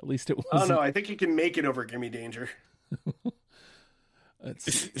at least it was. Oh no, I think you can make it over Gimme Danger.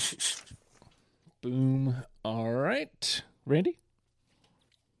 Let's see. Boom. All right, Randy.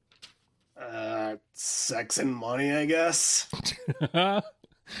 Sex and Money, I guess.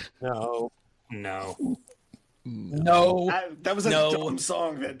 No. No. No. That was a No. dumb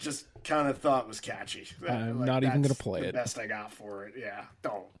song that just kind of thought was catchy. I'm not even that's gonna play the it. Best I got for it. Yeah,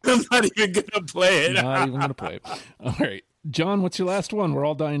 don't. I'm not even gonna play it. Not even gonna play it. All right, John. What's your last one? We're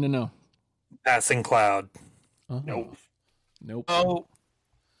all dying to know. Passing Cloud. Oh, Nope. Nope. Oh,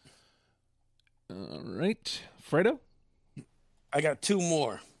 All right, Fredo. I got 2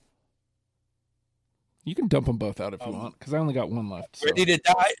 more. You can dump them both out if you want, because I only got one left. So. Ready to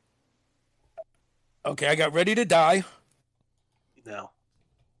die? Okay, I got Ready to Die, No.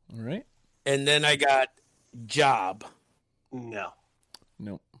 All right. and then I got Job. No.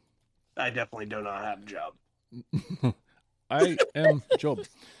 Nope. I definitely do not have a job. I am Job.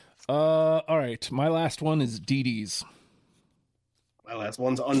 All right. My last one is Dee Dee's. My last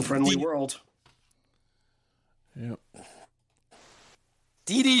one's Unfriendly World. Yep.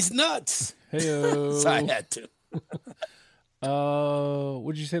 Dee Dee's nuts. Hey. So I had to.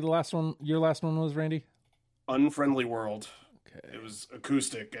 What did you say the last one? Your last one was, Randy? Unfriendly World. Okay. It was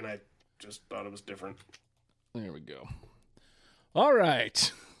acoustic, and I just thought it was different. There we go. All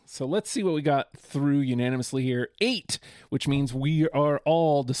right. So let's see what we got through unanimously here. 8, which means we are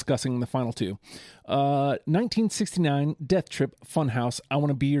all discussing the final 2. 1969, Death Trip, Funhouse, I Want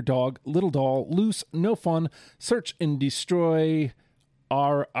to Be Your Dog, Little Doll, Loose, No Fun, Search and Destroy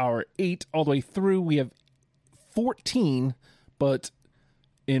are our 8 all the way through. We have 14, but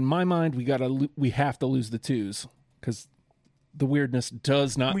in my mind, we have to lose the 2s because the weirdness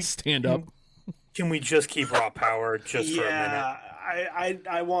does not stand up. Can we just keep Raw Power just for a minute?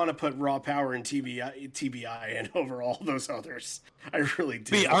 I want to put Raw Power and TBI in over all those others. I really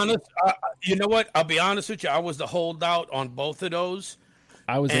do. Be honest, you know what? I'll be honest with you. I was the holdout on both of those.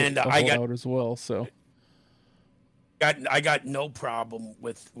 I was And a I got- holdout as well, so I got no problem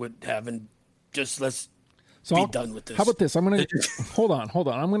with having just let's so be I'll- done with this. How about this? I'm gonna hold on.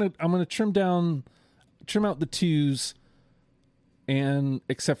 I'm gonna trim out the 2s, and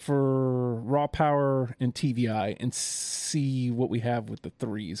except for Raw Power and TVI, and see what we have with the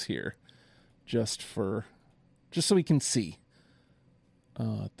 3s here, just so we can see.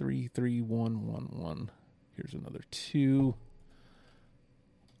 3, 3, 1, 1, 1. Here's another 2.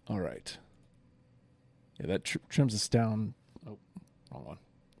 All right. Yeah, that trims us down. Oh, wrong one.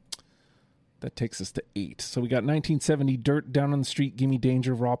 That takes us to 8. So we got 1970, Dirt, Down on the Street, Gimme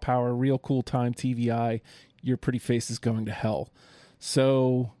Danger, Raw Power, Real Cool Time, TVI, Your Pretty Face is Going to Hell.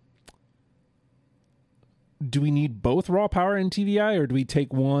 So do we need both Raw Power and TVI, or do we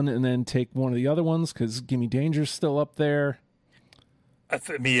take one and then take one of the other ones? Because Gimme Danger's still up there.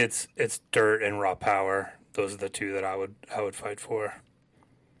 For me, it's Dirt and Raw Power. Those are the 2 that I would fight for.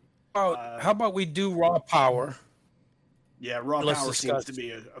 How about we do Raw Power? Yeah, Raw Let's Power seems discuss. to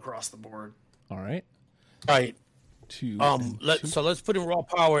be across the board. All right. All right. 2. So let's put in Raw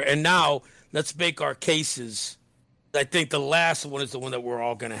Power, and now let's make our cases. I think the last one is the one that we're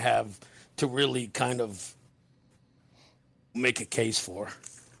all going to have to really kind of make a case for.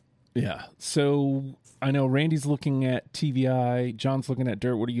 Yeah. So I know Randy's looking at TVI. John's looking at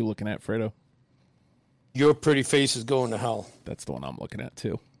Dirt. What are you looking at, Fredo? Your Pretty Face is Going to Hell. That's the one I'm looking at,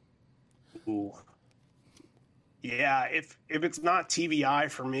 too. Ooh. Yeah, if it's not TVI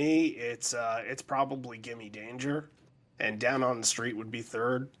for me, it's probably Gimme Danger, and Down on the Street would be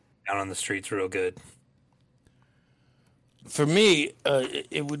 3rd. Down on the Street's real good. For me,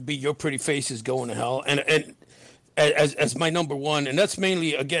 it would be Your Pretty Face is Going to Hell, and as my number 1, and that's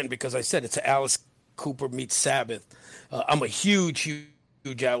mainly again because I said it's a Alice Cooper meets Sabbath. I'm a huge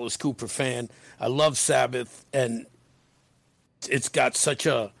Alice Cooper fan. I love Sabbath, and it's got such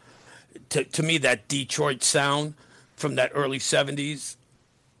a to me that Detroit sound from that early 70s.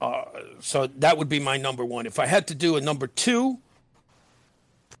 So that would be my number one. If I had to do a number two,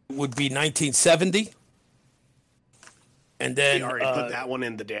 it would be 1970. And then We already put that one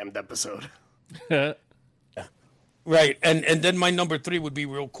in the damned episode. Right. And then my number three would be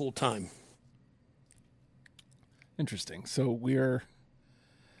Real Cool Time. Interesting. So we're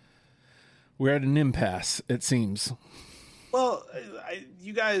at an impasse, it seems. Well,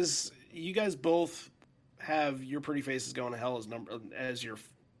 you guys both have Your Pretty Faces Going to Hell as your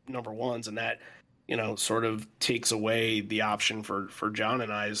number ones, and that, sort of takes away the option for John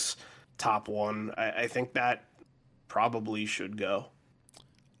and I's top one. I think that probably should go.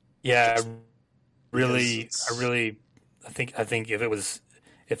 Yeah, I think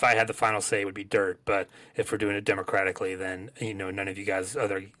if I had the final say, it would be Dirt. But if we're doing it democratically, then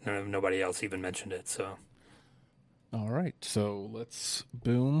nobody else even mentioned it. So, all right, so let's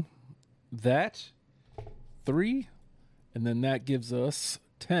boom that 3, and then that gives us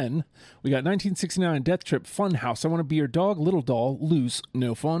 10. We got 1969 Death Trip, Funhouse, I Want to Be Your Dog, Little Doll, Loose,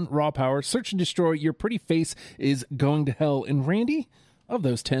 No Fun, Raw Power, Search and Destroy, Your Pretty Face Is Going to Hell. And Randy, of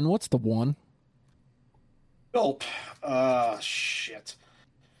those 10, what's the one? Gulp. Shit.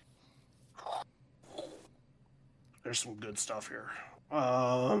 There's some good stuff here.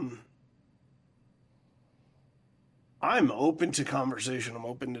 I'm open to conversation. I'm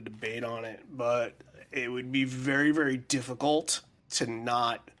open to debate on it, but it would be very, very difficult to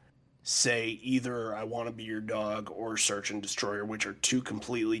not say either I Want to Be Your Dog or Search and Destroyer, which are two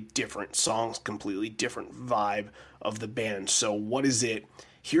completely different songs, completely different vibe of the band. So what is it?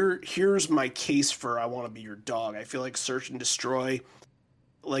 Here's my case for I Want to Be Your Dog. I feel like Search and Destroy,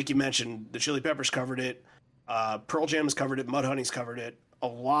 like you mentioned, the Chili Peppers covered it. Pearl Jam has covered it. Mudhoney's covered it. A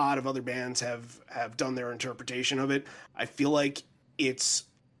lot of other bands have done their interpretation of it. I feel like it's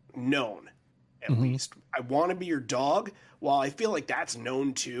known, at least. I Want to Be Your Dog, while I feel like that's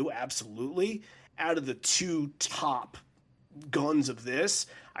known too, absolutely. Out of the two top guns of this,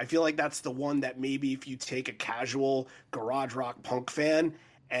 I feel like that's the one that maybe if you take a casual garage rock punk fan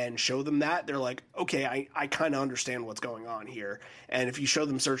and show them that, they're like, okay, I kind of understand what's going on here. And if you show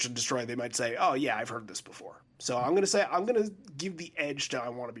them Search and Destroy, they might say, oh yeah, I've heard this before. So I'm going to give the edge to I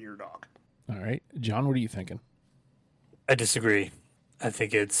Want to Be Your Dog. All right. John, what are you thinking? I disagree. I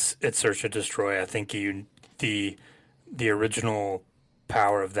think it's Search and Destroy. I think the original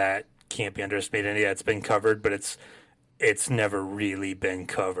power of that can't be underestimated. Yeah, it's been covered, but it's never really been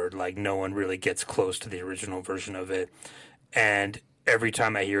covered. Like, no one really gets close to the original version of it. And every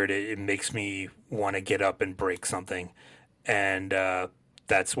time I hear it, it makes me want to get up and break something. And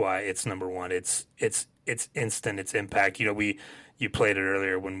that's why it's number one. It's instant, it's impact. You played it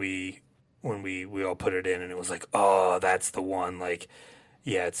earlier when we all put it in, and it was like, oh, that's the one. Like,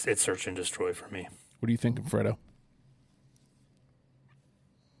 yeah, it's Search and Destroy for me. What are you thinking, Fredo?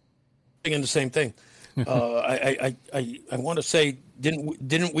 Thinking the same thing. I want to say,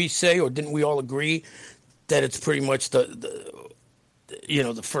 didn't we say, or didn't we all agree that it's pretty much the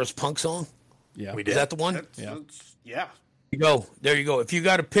first punk song? Yeah, we did. Is that the one? Yeah. There you go. If you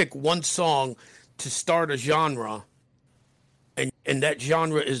got to pick one song to start a genre, and that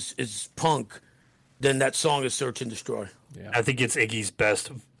genre is punk, then that song is Search and Destroy. Yeah. I think it's Iggy's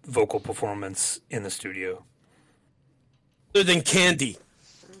best vocal performance in the studio. Other than Candy.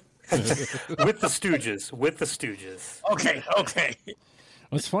 With the Stooges. Okay.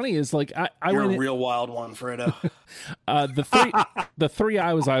 What's funny is, like, You're a real wild one, Fredo. The three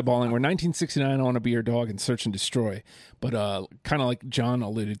I was eyeballing were 1969, I Want to Be Your Dog, and Search and Destroy. But kind of like John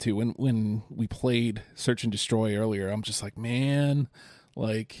alluded to, when we played Search and Destroy earlier, I'm just like, man,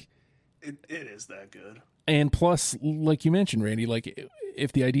 like... It is that good. And plus, like you mentioned, Randy, like,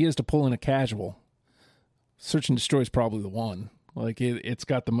 if the idea is to pull in a casual, Search and Destroy is probably the one. Like, it's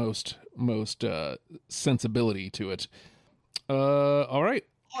got the most sensibility to it. All right.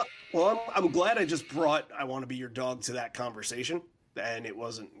 Well, I'm glad I just brought I Want to Be Your Dog to that conversation, and it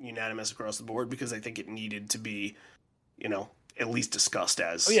wasn't unanimous across the board, because I think it needed to be, at least discussed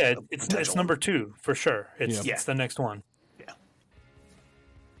as. Oh yeah, it's number 2 for sure. It's the next one. Yeah.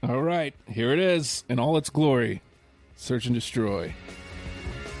 All right, here it is in all its glory. Search and Destroy.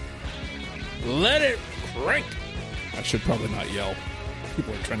 Let it crank. I should probably not yell.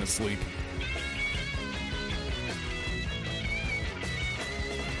 People are trying to sleep.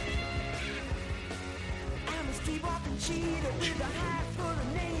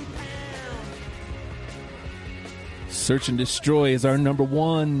 Search and Destroy is our number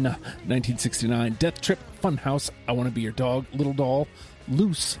one. 1969 Death Trip, Funhouse, I Want to Be Your Dog, Little Doll,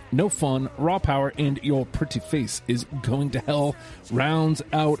 Loose, No Fun, Raw Power, and Your Pretty Face Is Going to Hell rounds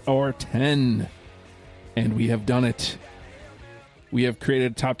out our 10. And we have done it. We have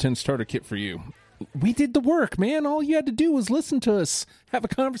created a top 10 starter kit for you. We did the work, man. All you had to do was listen to us, have a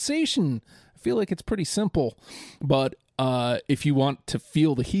conversation. I feel like it's pretty simple. But if you want to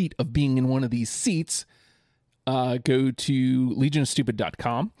feel the heat of being in one of these seats, go to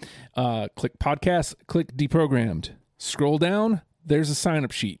legionofstupid.com, click podcast, click deprogrammed. Scroll down, there's a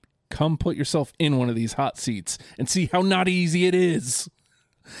sign-up sheet. Come put yourself in one of these hot seats and see how not easy it is.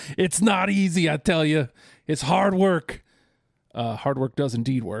 It's not easy, I tell you. It's hard work. Hard work does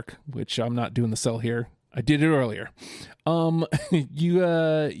indeed work, which I'm not doing the sell here. I did it earlier.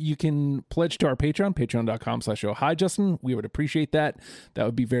 You can pledge to our Patreon, patreon.com/show. Hi, Justin. We would appreciate that. That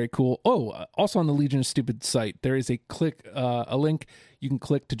would be very cool. Oh, also on the Legion of Stupid site, there is a link you can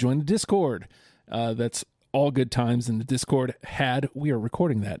click to join the Discord. That's all good times in the Discord. We are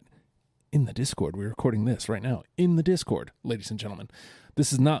recording that in the Discord. We're recording this right now in the Discord, ladies and gentlemen.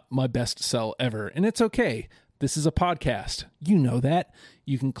 This is not my best sell ever, and it's okay. This is a podcast. You know that.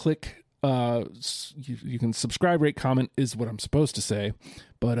 You can click, you can subscribe, rate, comment is what I'm supposed to say,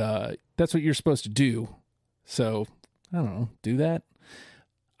 but that's what you're supposed to do. So, I don't know, do that?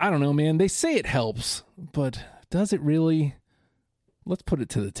 I don't know, man. They say it helps, but does it really? Let's put it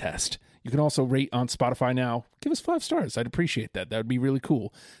to the test. You can also rate on Spotify now. Give us 5 stars. I'd appreciate that. That would be really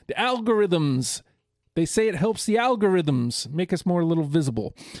cool. The algorithms, they say it helps the algorithms make us more a little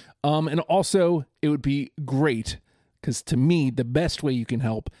visible. And also, it would be great, because to me, the best way you can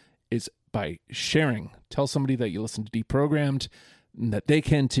help is by sharing. Tell somebody that you listen to Deprogrammed, and that they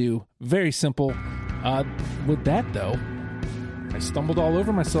can too. Very simple. With that, though, I stumbled all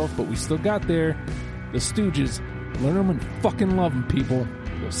over myself, but we still got there. The Stooges, learn them and fucking love them, people.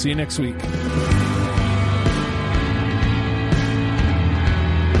 We'll see you next week.